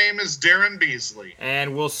 My name is Daryn Beasley.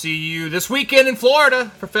 And we'll see you this weekend in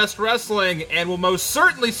Florida for Fest Wrestling. And we'll most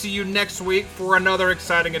certainly see you next week for another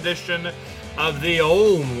exciting edition of the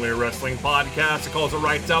only wrestling podcast that calls it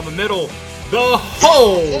right down the middle, The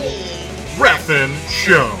Whole Reffin'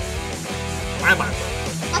 Show. Bye-bye.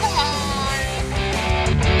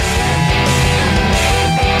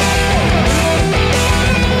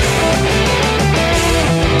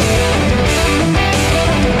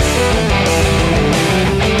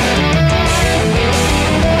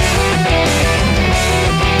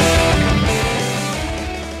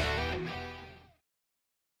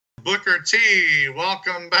 Booker T,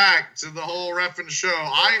 welcome back to the whole Reffin' Show.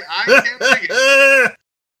 I can't take it.